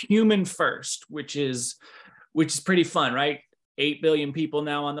human first, which is pretty fun, right? 8 billion people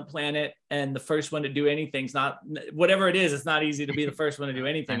now on the planet, and the first one to do anything's not, whatever it is, it's not easy to be the first one to do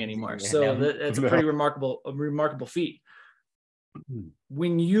anything anymore. So it's a pretty remarkable feat.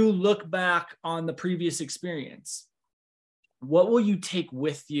 When you look back on the previous experience, what will you take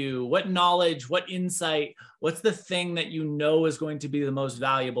with you? What knowledge, what insight, what's the thing that you know is going to be the most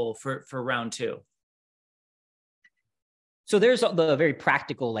valuable for round two? So there's the very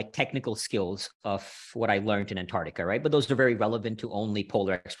practical, like technical skills of what I learned in Antarctica, right? But those are very relevant to only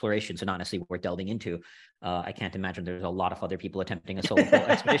polar exploration, so not necessarily worth delving into. I can't imagine there's a lot of other people attempting a solo polar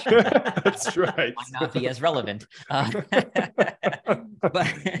expedition. That's right. Might not be as relevant.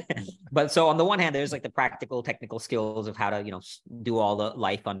 But so on the one hand, there's like the practical, technical skills of how to, do all the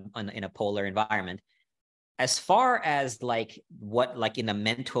life in a polar environment. As far as like what, like in a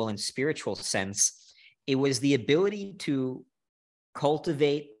mental and spiritual sense, it was the ability to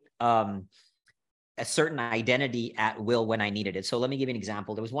cultivate a certain identity at will when I needed it. So let me give you an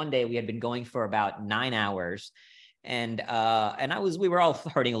example. There was one day we had been going for about 9 hours, and we were all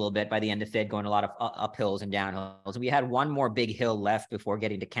hurting a little bit by the end of it, going a lot of uphills and downhills. And we had one more big hill left before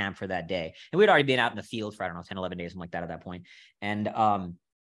getting to camp for that day. And we'd already been out in the field for, 10, 11 days, something like that at that point.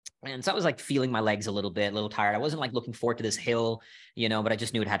 And so I was like feeling my legs a little tired. I wasn't like looking forward to this hill, but I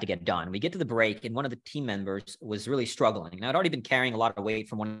just knew it had to get done. We get to the break, and one of the team members was really struggling. And I'd already been carrying a lot of weight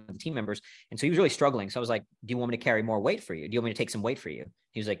from one of the team members. And so he was really struggling. So I was like, do you want me to carry more weight for you? Do you want me to take some weight for you?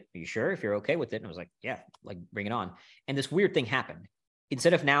 He was like, are you sure if you're okay with it? And I was like, yeah, like bring it on. And this weird thing happened.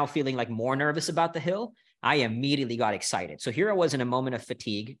 Instead of now feeling like more nervous about the hill, I immediately got excited. So here I was in a moment of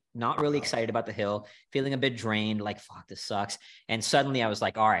fatigue, not really excited about the hill, feeling a bit drained, like, fuck, this sucks. And suddenly I was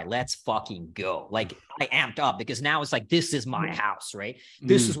like, all right, let's fucking go. Like I amped up because now it's like, this is my house, right?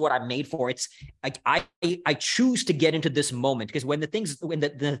 This is what I'm made for. It's like, I choose to get into this moment because when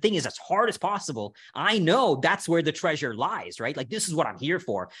the thing is as hard as possible, I know that's where the treasure lies, right? Like, this is what I'm here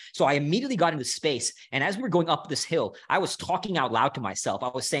for. So I immediately got into space. And as we were going up this hill, I was talking out loud to myself. I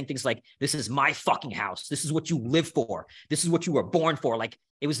was saying things like, this is my fucking house. This is what you live for. This is what you were born for. Like,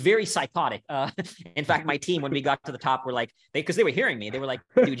 it was very psychotic. In fact, my team, when we got to the top, were like, because they were hearing me, they were like,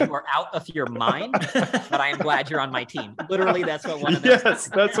 dude, you are out of your mind, but I am glad you're on my team. Literally, that's what one of them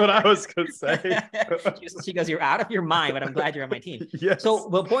Yes, that's what I was going to say. She goes, you're out of your mind, but I'm glad you're on my team. Yes. So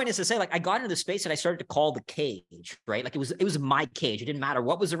the point is to say, like, I got into the space and I started to call the cage, right? Like it was my cage. It didn't matter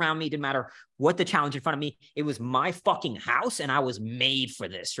what was around me. It didn't matter what the challenge in front of me. It was my fucking house, and I was made for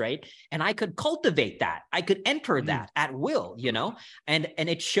this, right? And I could cultivate that. I could enter that at will, and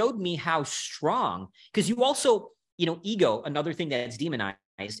it showed me how strong, because you also, ego, another thing that's demonized,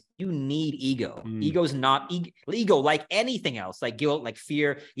 you need ego. Ego's not ego, like anything else, like guilt, like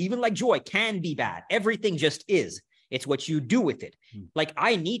fear, even like joy can be bad. Everything just is. It's what you do with it. Like,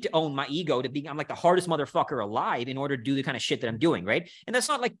 I need to own my ego I'm like the hardest motherfucker alive in order to do the kind of shit that I'm doing, right? And that's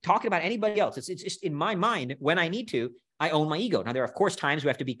not like talking about anybody else. It's just in my mind, when I need to, I own my ego. Now, there are, of course, times we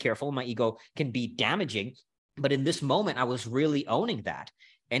have to be careful. My ego can be damaging. But in this moment, I was really owning that.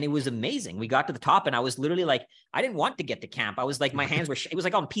 And it was amazing. We got to the top, and I was literally like, I didn't want to get to camp. I was like, my hands were, it was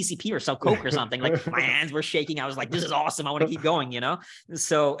like on PCP or some coke or something. Like my hands were shaking. I was like, this is awesome. I want to keep going,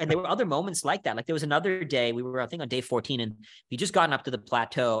 So, and there were other moments like that. Like there was another day, we were, I think on day 14, and we just gotten up to the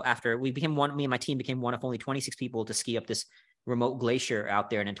plateau after me and my team became one of only 26 people to ski up this remote glacier out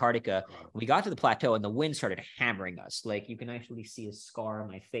there in Antarctica. We got to the plateau and the wind started hammering us. Like you can actually see a scar on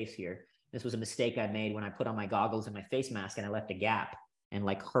my face here. This was a mistake I made when I put on my goggles and my face mask and I left a gap. And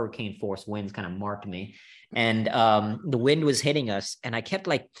like hurricane force winds kind of marked me. And the wind was hitting us. And I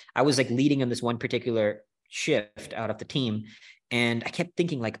was leading on this one particular shift out of the team. And I kept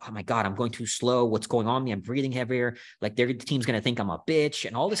thinking like, oh my God, I'm going too slow. What's going on with me? I'm breathing heavier. Like the team's going to think I'm a bitch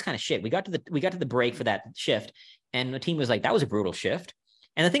and all this kind of shit. We got to the break for that shift. And the team was like, that was a brutal shift.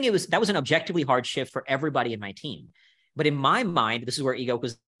 And the thing that was an objectively hard shift for everybody in my team. But in my mind, this is where ego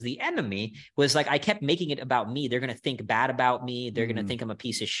was the enemy, was like, I kept making it about me. They're going to think bad about me. They're going to think I'm a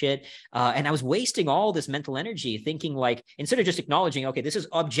piece of shit. And I was wasting all this mental energy thinking like, instead of just acknowledging, okay, this is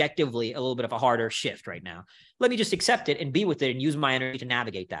objectively a little bit of a harder shift right now. Let me just accept it and be with it and use my energy to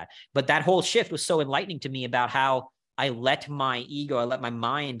navigate that. But that whole shift was so enlightening to me about how I let my ego, I let my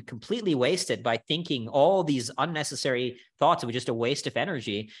mind completely waste it by thinking all these unnecessary thoughts. It was just a waste of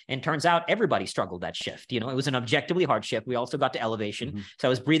energy. And turns out everybody struggled that shift. It was an objectively hard shift. We also got to elevation. So I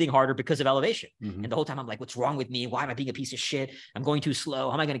was breathing harder because of elevation. And the whole time I'm like, what's wrong with me? Why am I being a piece of shit? I'm going too slow.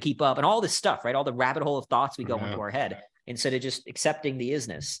 How am I going to keep up? And all this stuff, right? All the rabbit hole of thoughts we go into our head instead of just accepting the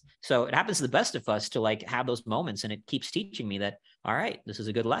isness. So it happens to the best of us to like have those moments. And it keeps teaching me that, all right, this is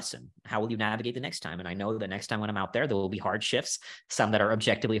a good lesson. How will you navigate the next time? And I know the next time when I'm out there will be hard shifts, some that are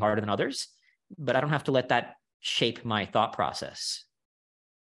objectively harder than others, but I don't have to let that shape my thought process,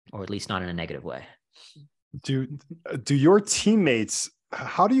 or at least not in a negative way. Do your teammates,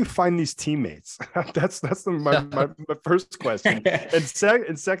 how do you find these teammates? That's my first question.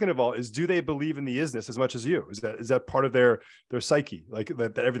 And second of all is, do they believe in the isness as much as you? Is that part of their psyche, like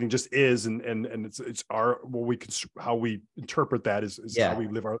that everything just is, and it's our, how we interpret that is how we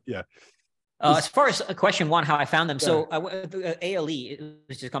live our As far as question one, how I found them. So ALE,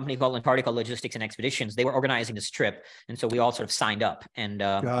 which is a company called Antarctica Logistics and Expeditions, they were organizing this trip. And so we all sort of signed up, and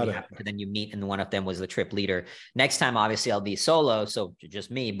then you meet, and one of them was the trip leader. Next time, obviously I'll be solo. So just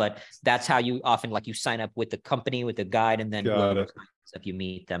me, but that's how you often, like, you sign up with the company, with the guide, and then if you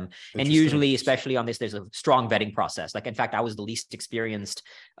meet them. And usually, especially on this, there's a strong vetting process. Like, in fact, I was the least experienced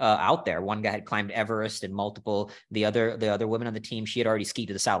out there. One guy had climbed Everest and multiple. The other woman on the team, she had already skied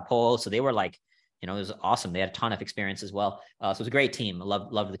to the South Pole. So they were like, it was awesome. They had a ton of experience as well. So it was a great team. I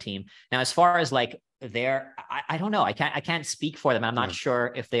love the team. Now, as far as like I don't know. I can't speak for them. I'm not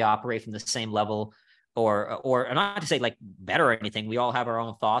sure if they operate from the same level or not to say like better or anything. We all have our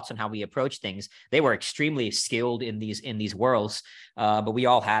own thoughts on how we approach things. They were extremely skilled in these worlds, but we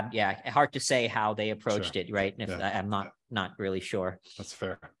all had, hard to say how they approached it, right? And if I'm not really sure. That's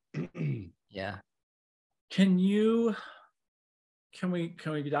fair. Yeah. Can we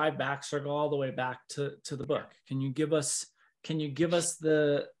dive back, circle all the way back to the book? Can you give us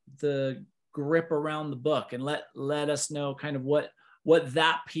the grip around the book and let us know kind of what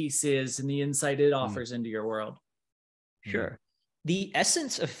that piece is and the insight it offers into your world? Sure. The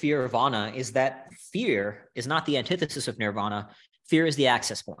essence of Fearvana is that fear is not the antithesis of nirvana. Fear is the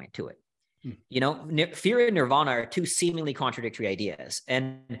access point to it. Fear and nirvana are two seemingly contradictory ideas.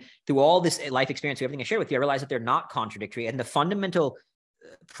 And through all this life experience, everything I share with you, I realized that they're not contradictory. And the fundamental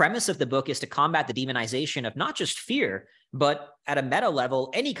premise of the book is to combat the demonization of not just fear, but at a meta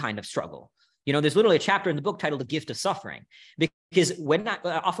level, any kind of struggle. There's literally a chapter in the book titled The Gift of Suffering, because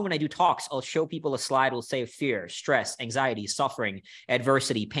often when I do talks, I'll show people a slide, will say fear, stress, anxiety, suffering,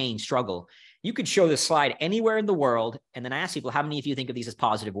 adversity, pain, struggle. You could show this slide anywhere in the world. And then I ask people, how many of you think of these as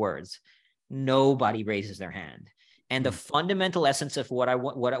positive words? Nobody raises their hand. And the fundamental essence of what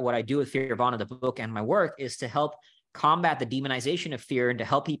I do with Fearvana, the book, and my work is to help combat the demonization of fear and to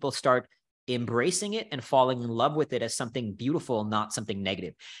help people start embracing it and falling in love with it as something beautiful, not something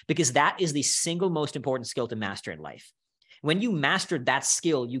negative, because that is the single most important skill to master in life. When you master that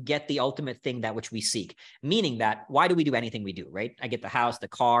skill, you get the ultimate thing, that which we seek, meaning that why do we do anything we do, right? I get the house, the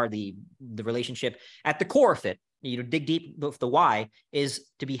car, the relationship. At the core of it, dig deep with the why is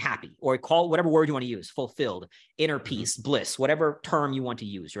to be happy, or call whatever word you want to use, fulfilled, inner peace, bliss, whatever term you want to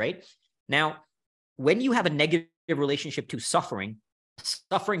use, right? Now, when you have a negative relationship to suffering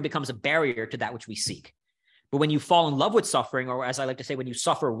becomes a barrier to that which we seek. But when you fall in love with suffering, or as I like to say, when you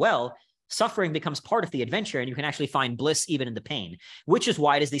suffer well, suffering becomes part of the adventure, and you can actually find bliss even in the pain, which is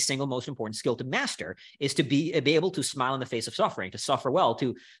why it is the single most important skill to master, is to be able to smile in the face of suffering, to suffer well,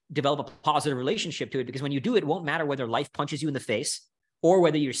 to develop a positive relationship to it. Because when you do, it won't matter whether life punches you in the face or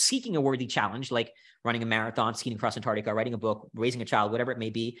whether you're seeking a worthy challenge, like running a marathon, skiing across Antarctica, writing a book, raising a child, whatever it may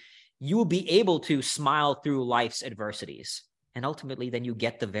be. You will be able to smile through life's adversities. And ultimately, then you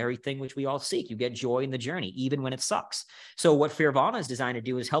get the very thing which we all seek. You get joy in the journey, even when it sucks. So what Fearvana is designed to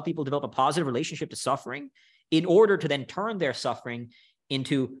do is help people develop a positive relationship to suffering in order to then turn their suffering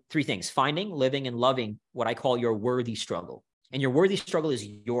into three things: finding, living, and loving what I call your worthy struggle. And your worthy struggle is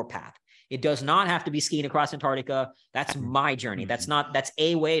your path. It does not have to be skiing across Antarctica. That's my journey. That's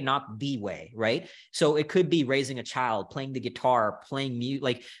a way, not the way, right? So it could be raising a child, playing the guitar, playing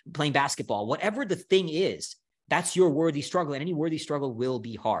basketball, whatever the thing is. That's your worthy struggle, and any worthy struggle will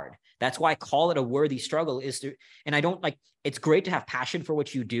be hard. That's why I call it a worthy struggle. And I don't it's great to have passion for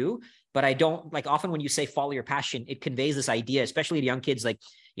what you do, but I don't often when you say follow your passion, it conveys this idea, especially to young kids,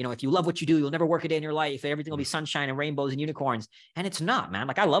 if you love what you do, you'll never work a day in your life. Everything will be sunshine and rainbows and unicorns. And it's not,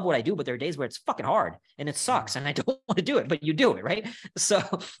 man. I love what I do, but there are days where it's fucking hard and it sucks and I don't want to do it, but you do it, right? So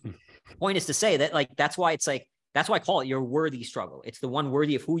point is to say that that's why it's that's why I call it your worthy struggle. It's the one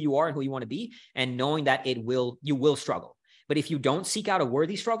worthy of who you are and who you want to be, and knowing that you will struggle. But if you don't seek out a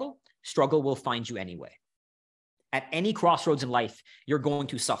worthy struggle will find you anyway. At any crossroads in life, you're going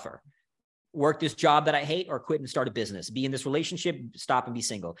to suffer. Work this job that I hate or quit and start a business. Be in this relationship, stop and be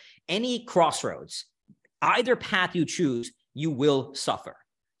single. Any crossroads, either path you choose, you will suffer.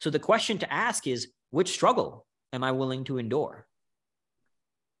 So the question to ask is, which struggle am I willing to endure?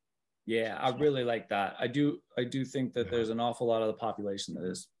 Yeah, I really like that. I do think that there's an awful lot of the population that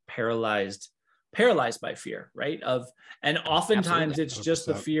is paralyzed by fear, right? And oftentimes Absolutely. it's just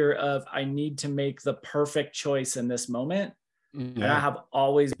the fear of, I need to make the perfect choice in this moment. Yeah. And I have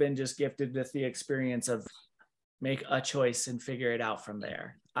always been just gifted with the experience of make a choice and figure it out from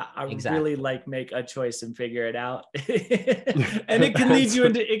there. I really like make a choice and figure it out. And it can lead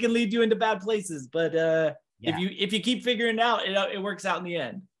you into bad places. But if you keep figuring it out, it works out in the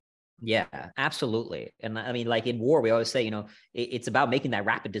end. Yeah, absolutely. And I mean, like in war, we always say, it's about making that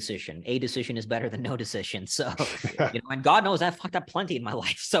rapid decision. A decision is better than no decision. So, and God knows I've fucked up plenty in my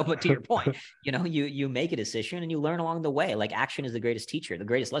life. So, but to your point, you make a decision and you learn along the way. Like action is the greatest teacher. The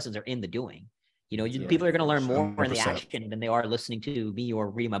greatest lessons are in the doing. People are going to learn more 100%. in the action than they are listening to me or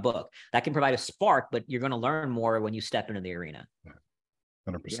reading my book. That can provide a spark, but you're going to learn more when you step into the arena.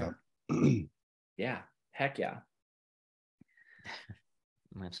 100%. Yeah. Heck yeah.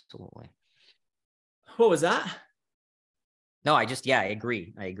 Absolutely. What was that? No, I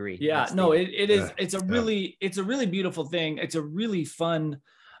agree. Yeah, it is. It's a really beautiful thing. It's a really fun.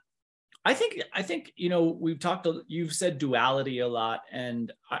 I think, you've said duality a lot.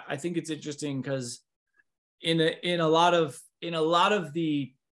 And I think it's interesting because in a lot of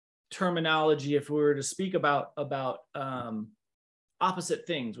the terminology, if we were to speak about opposite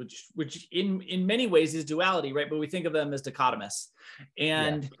things, which in many ways is duality, right? But we think of them as dichotomous.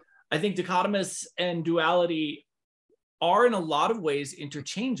 And I think dichotomous and duality are in a lot of ways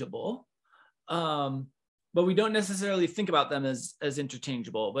interchangeable, but we don't necessarily think about them as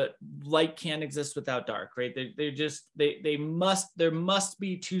interchangeable. But light can't exist without dark, right? There must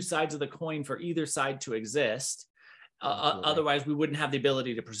be two sides of the coin for either side to exist. Otherwise, we wouldn't have the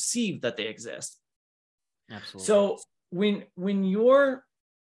ability to perceive that they exist. Absolutely. So when you're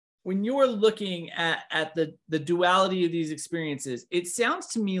looking at the duality of these experiences, it sounds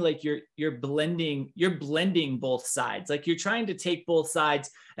to me like you're blending both sides. Like you're trying to take both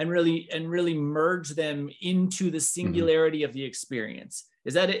sides and really merge them into the singularity of the experience.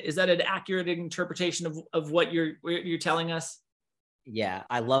 Is that an accurate interpretation of what you're telling us? Yeah,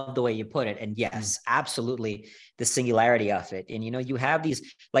 I love the way you put it. And yes, absolutely, the singularity of it. And, you have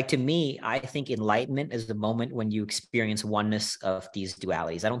these, like, to me, I think enlightenment is the moment when you experience oneness of these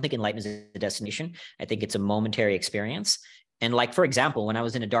dualities. I don't think enlightenment is a destination. I think it's a momentary experience. And like, for example, when I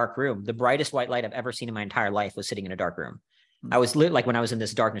was in a dark room, the brightest white light I've ever seen in my entire life was sitting in a dark room. I was like when I was in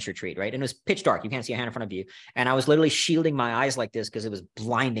this darkness retreat, right? And it was pitch dark. You can't see a hand in front of you. And I was literally shielding my eyes like this because it was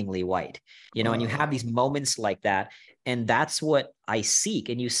blindingly white, and you have these moments like that. And that's what I seek.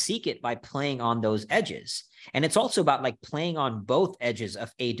 And you seek it by playing on those edges. And it's also about like playing on both edges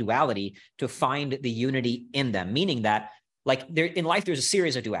of a duality to find the unity in them, meaning that like in life, there's a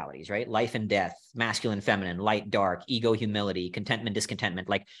series of dualities, right? Life and death, masculine, feminine, light, dark, ego, humility, contentment, discontentment.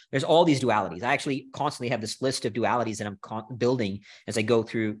 Like there's all these dualities. I actually constantly have this list of dualities that I'm building as I go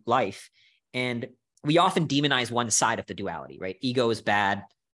through life. And we often demonize one side of the duality, right? Ego is bad.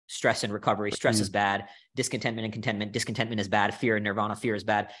 Stress and recovery. Stress is bad. Discontentment and contentment. Discontentment is bad. Fear and nirvana. Fear is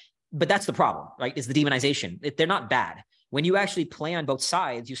bad. But that's the problem, right? Is the demonization. They're not bad. When you actually play on both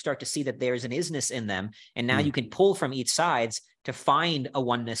sides, you start to see that there's an isness in them. And now you can pull from each sides to find a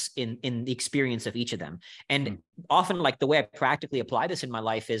oneness in the experience of each of them. And often, like the way I practically apply this in my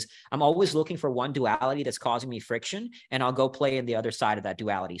life is I'm always looking for one duality that's causing me friction, and I'll go play in the other side of that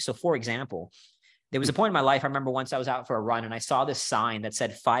duality. So for example, there was a point in my life, I remember once I was out for a run and I saw this sign that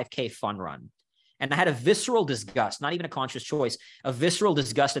said 5K fun run. And I had a visceral disgust, not even a conscious choice, a visceral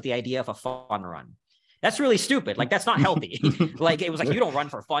disgust at the idea of a fun run. That's really stupid. Like, that's not healthy. Like, it was like, you don't run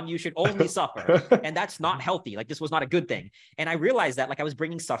for fun. You should only suffer. And that's not healthy. Like, this was not a good thing. And I realized that, like, I was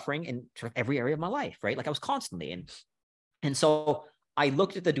bringing suffering in sort of every area of my life, right? Like, I was constantly. And so I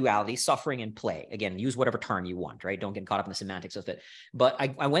looked at the duality, suffering and play. Again, use whatever term you want, right? Don't get caught up in the semantics of it. But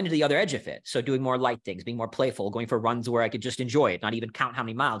I went to the other edge of it. So doing more light things, being more playful, going for runs where I could just enjoy it, not even count how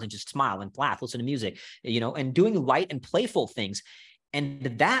many miles and just smile and laugh, listen to music, and doing light and playful things. And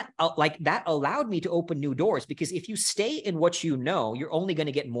that allowed me to open new doors, because if you stay in what you know, you're only going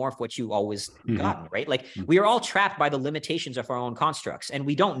to get more of what you always gotten, right? Like, we are all trapped by the limitations of our own constructs, and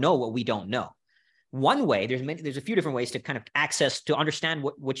we don't know what we don't know. One way, there's a few different ways to kind of to understand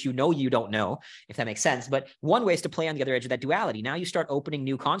what you don't know, if that makes sense. But one way is to play on the other edge of that duality. Now you start opening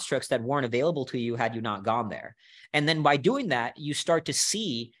new constructs that weren't available to you had you not gone there. And then by doing that, you start to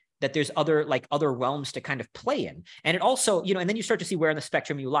see that there's other realms to kind of play in. And it also, and then you start to see where on the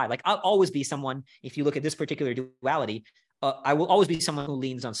spectrum you lie. Like I'll always be someone, if you look at this particular duality, I will always be someone who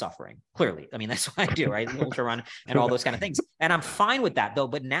leans on suffering. Clearly. I mean, that's what I do, right? Ultra run and all those kind of things. And I'm fine with that though,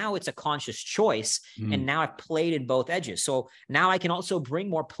 but now it's a conscious choice. And now I've played in both edges. So now I can also bring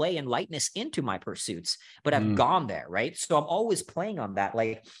more play and lightness into my pursuits, but I've gone there, right? So I'm always playing on that.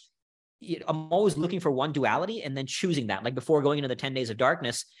 Like I'm always looking for one duality and then choosing that. Like before going into the 10 days of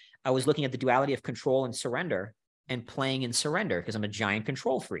darkness, I was looking at the duality of control and surrender and playing in surrender because I'm a giant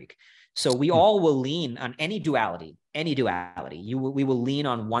control freak. So we all will lean on any duality. We will lean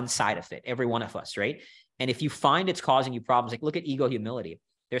on one side of it, every one of us, right? And if you find it's causing you problems, like look at ego humility.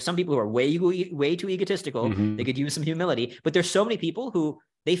 There's some people who are way too egotistical. They could use some humility, but there's so many people who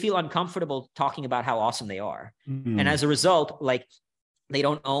they feel uncomfortable talking about how awesome they are. And as a result, like they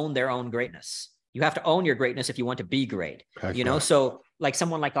don't own their own greatness. You have to own your greatness if you want to be great, So like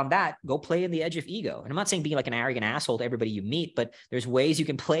someone like on that, go play in the edge of ego. And I'm not saying being like an arrogant asshole to everybody you meet, but there's ways you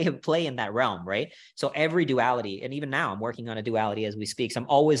can play in that realm, right? So every duality, and even now I'm working on a duality as we speak. So I'm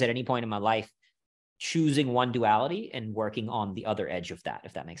always at any point in my life choosing one duality and working on the other edge of that,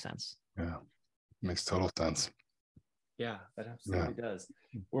 if that makes sense. Yeah, makes total sense. Yeah, that absolutely does.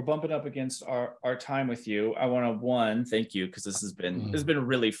 We're bumping up against our time with you. I want to thank you because this has been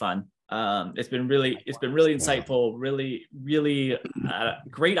really fun. It's been really insightful, really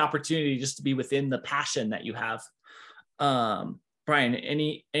great opportunity just to be within the passion that you have. Brian,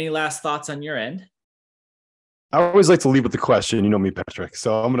 any last thoughts on your end? I always like to lead with the question. You know me, Patrick.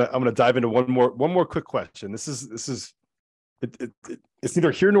 So I'm gonna dive into one more quick question. This is it's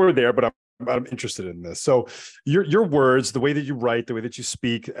neither here nor there, but I'm interested in this. So your words, the way that you write, the way that you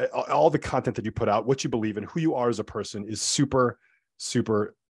speak, all the content that you put out, what you believe in, who you are as a person is super,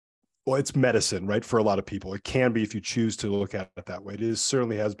 super, well, it's medicine, right? For a lot of people. It can be if you choose to look at it that way. It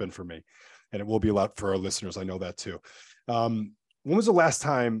certainly has been for me. And it will be a lot for our listeners. I know that too. When was the last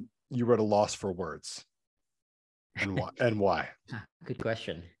time you were at a loss for words? And why? Good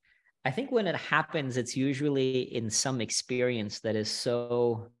question. I think when it happens, it's usually in some experience that is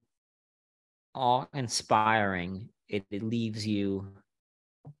so awe-inspiring, it leaves you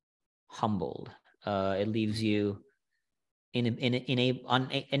humbled. It leaves you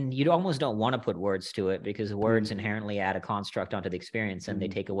and you almost don't want to put words to it because words inherently add a construct onto the experience and they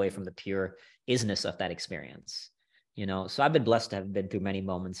take away from the pure isness of that experience. So I've been blessed to have been through many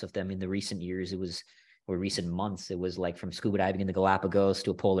moments of them in the recent years. Or recent months, it was like from scuba diving in the Galapagos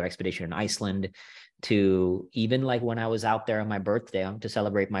to a polar expedition in Iceland to even like when I was out there on my birthday to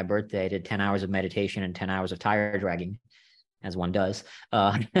celebrate my birthday, I did 10 hours of meditation and 10 hours of tire dragging, as one does.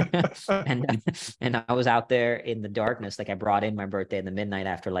 And I was out there in the darkness. Like I brought in my birthday in the midnight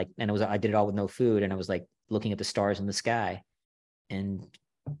after I did it all with no food. And I was like looking at the stars in the sky and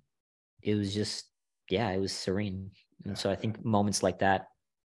it was just, it was serene. And so I think moments like that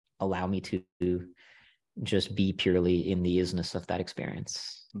allow me to just be purely in the isness of that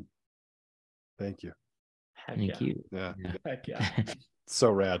experience. Thank you. Thank you. Yeah. Heck yeah.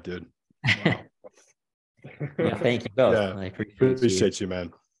 So rad, dude. Wow. Thank you both. Yeah. I appreciate you,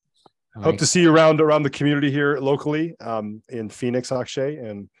 man. Hope to see you around the community here locally in Phoenix, Akshay.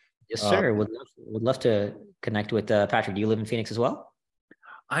 And yes, sir. Would love to connect with Patrick. Do you live in Phoenix as well?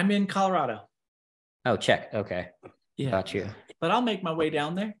 I'm in Colorado. Oh, check. Okay. Yeah. Got you. But I'll make my way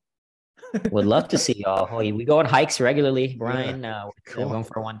down there. Would love to see y'all. We go on hikes regularly, Brian. We're going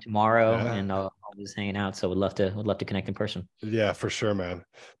for one tomorrow, and I'll be hanging out. So would love to connect in person. Yeah, for sure, man.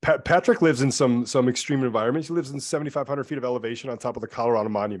 Patrick lives in some extreme environments. He lives in 7,500 feet of elevation on top of the Colorado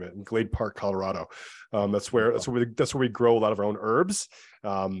Monument in Glade Park, Colorado. That's where we grow a lot of our own herbs.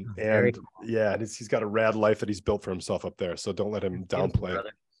 And cool. Yeah, and he's got a rad life that he's built for himself up there. So don't let him downplay it.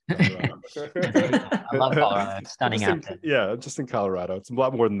 I love Colorado. It's stunning out there. Just in Colorado. It's a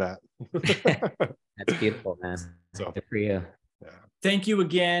lot more than that. That's beautiful, man. So good for you. Yeah. Thank you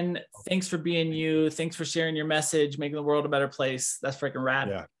again. Thanks for being you. Thanks for sharing your message, making the world a better place. That's freaking rad.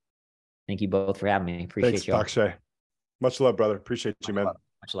 Yeah. Thank you both for having me. Appreciate you. Thanks, Akshay. Much love, brother. Appreciate you, man.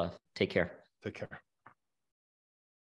 Much love. Take care. Take care.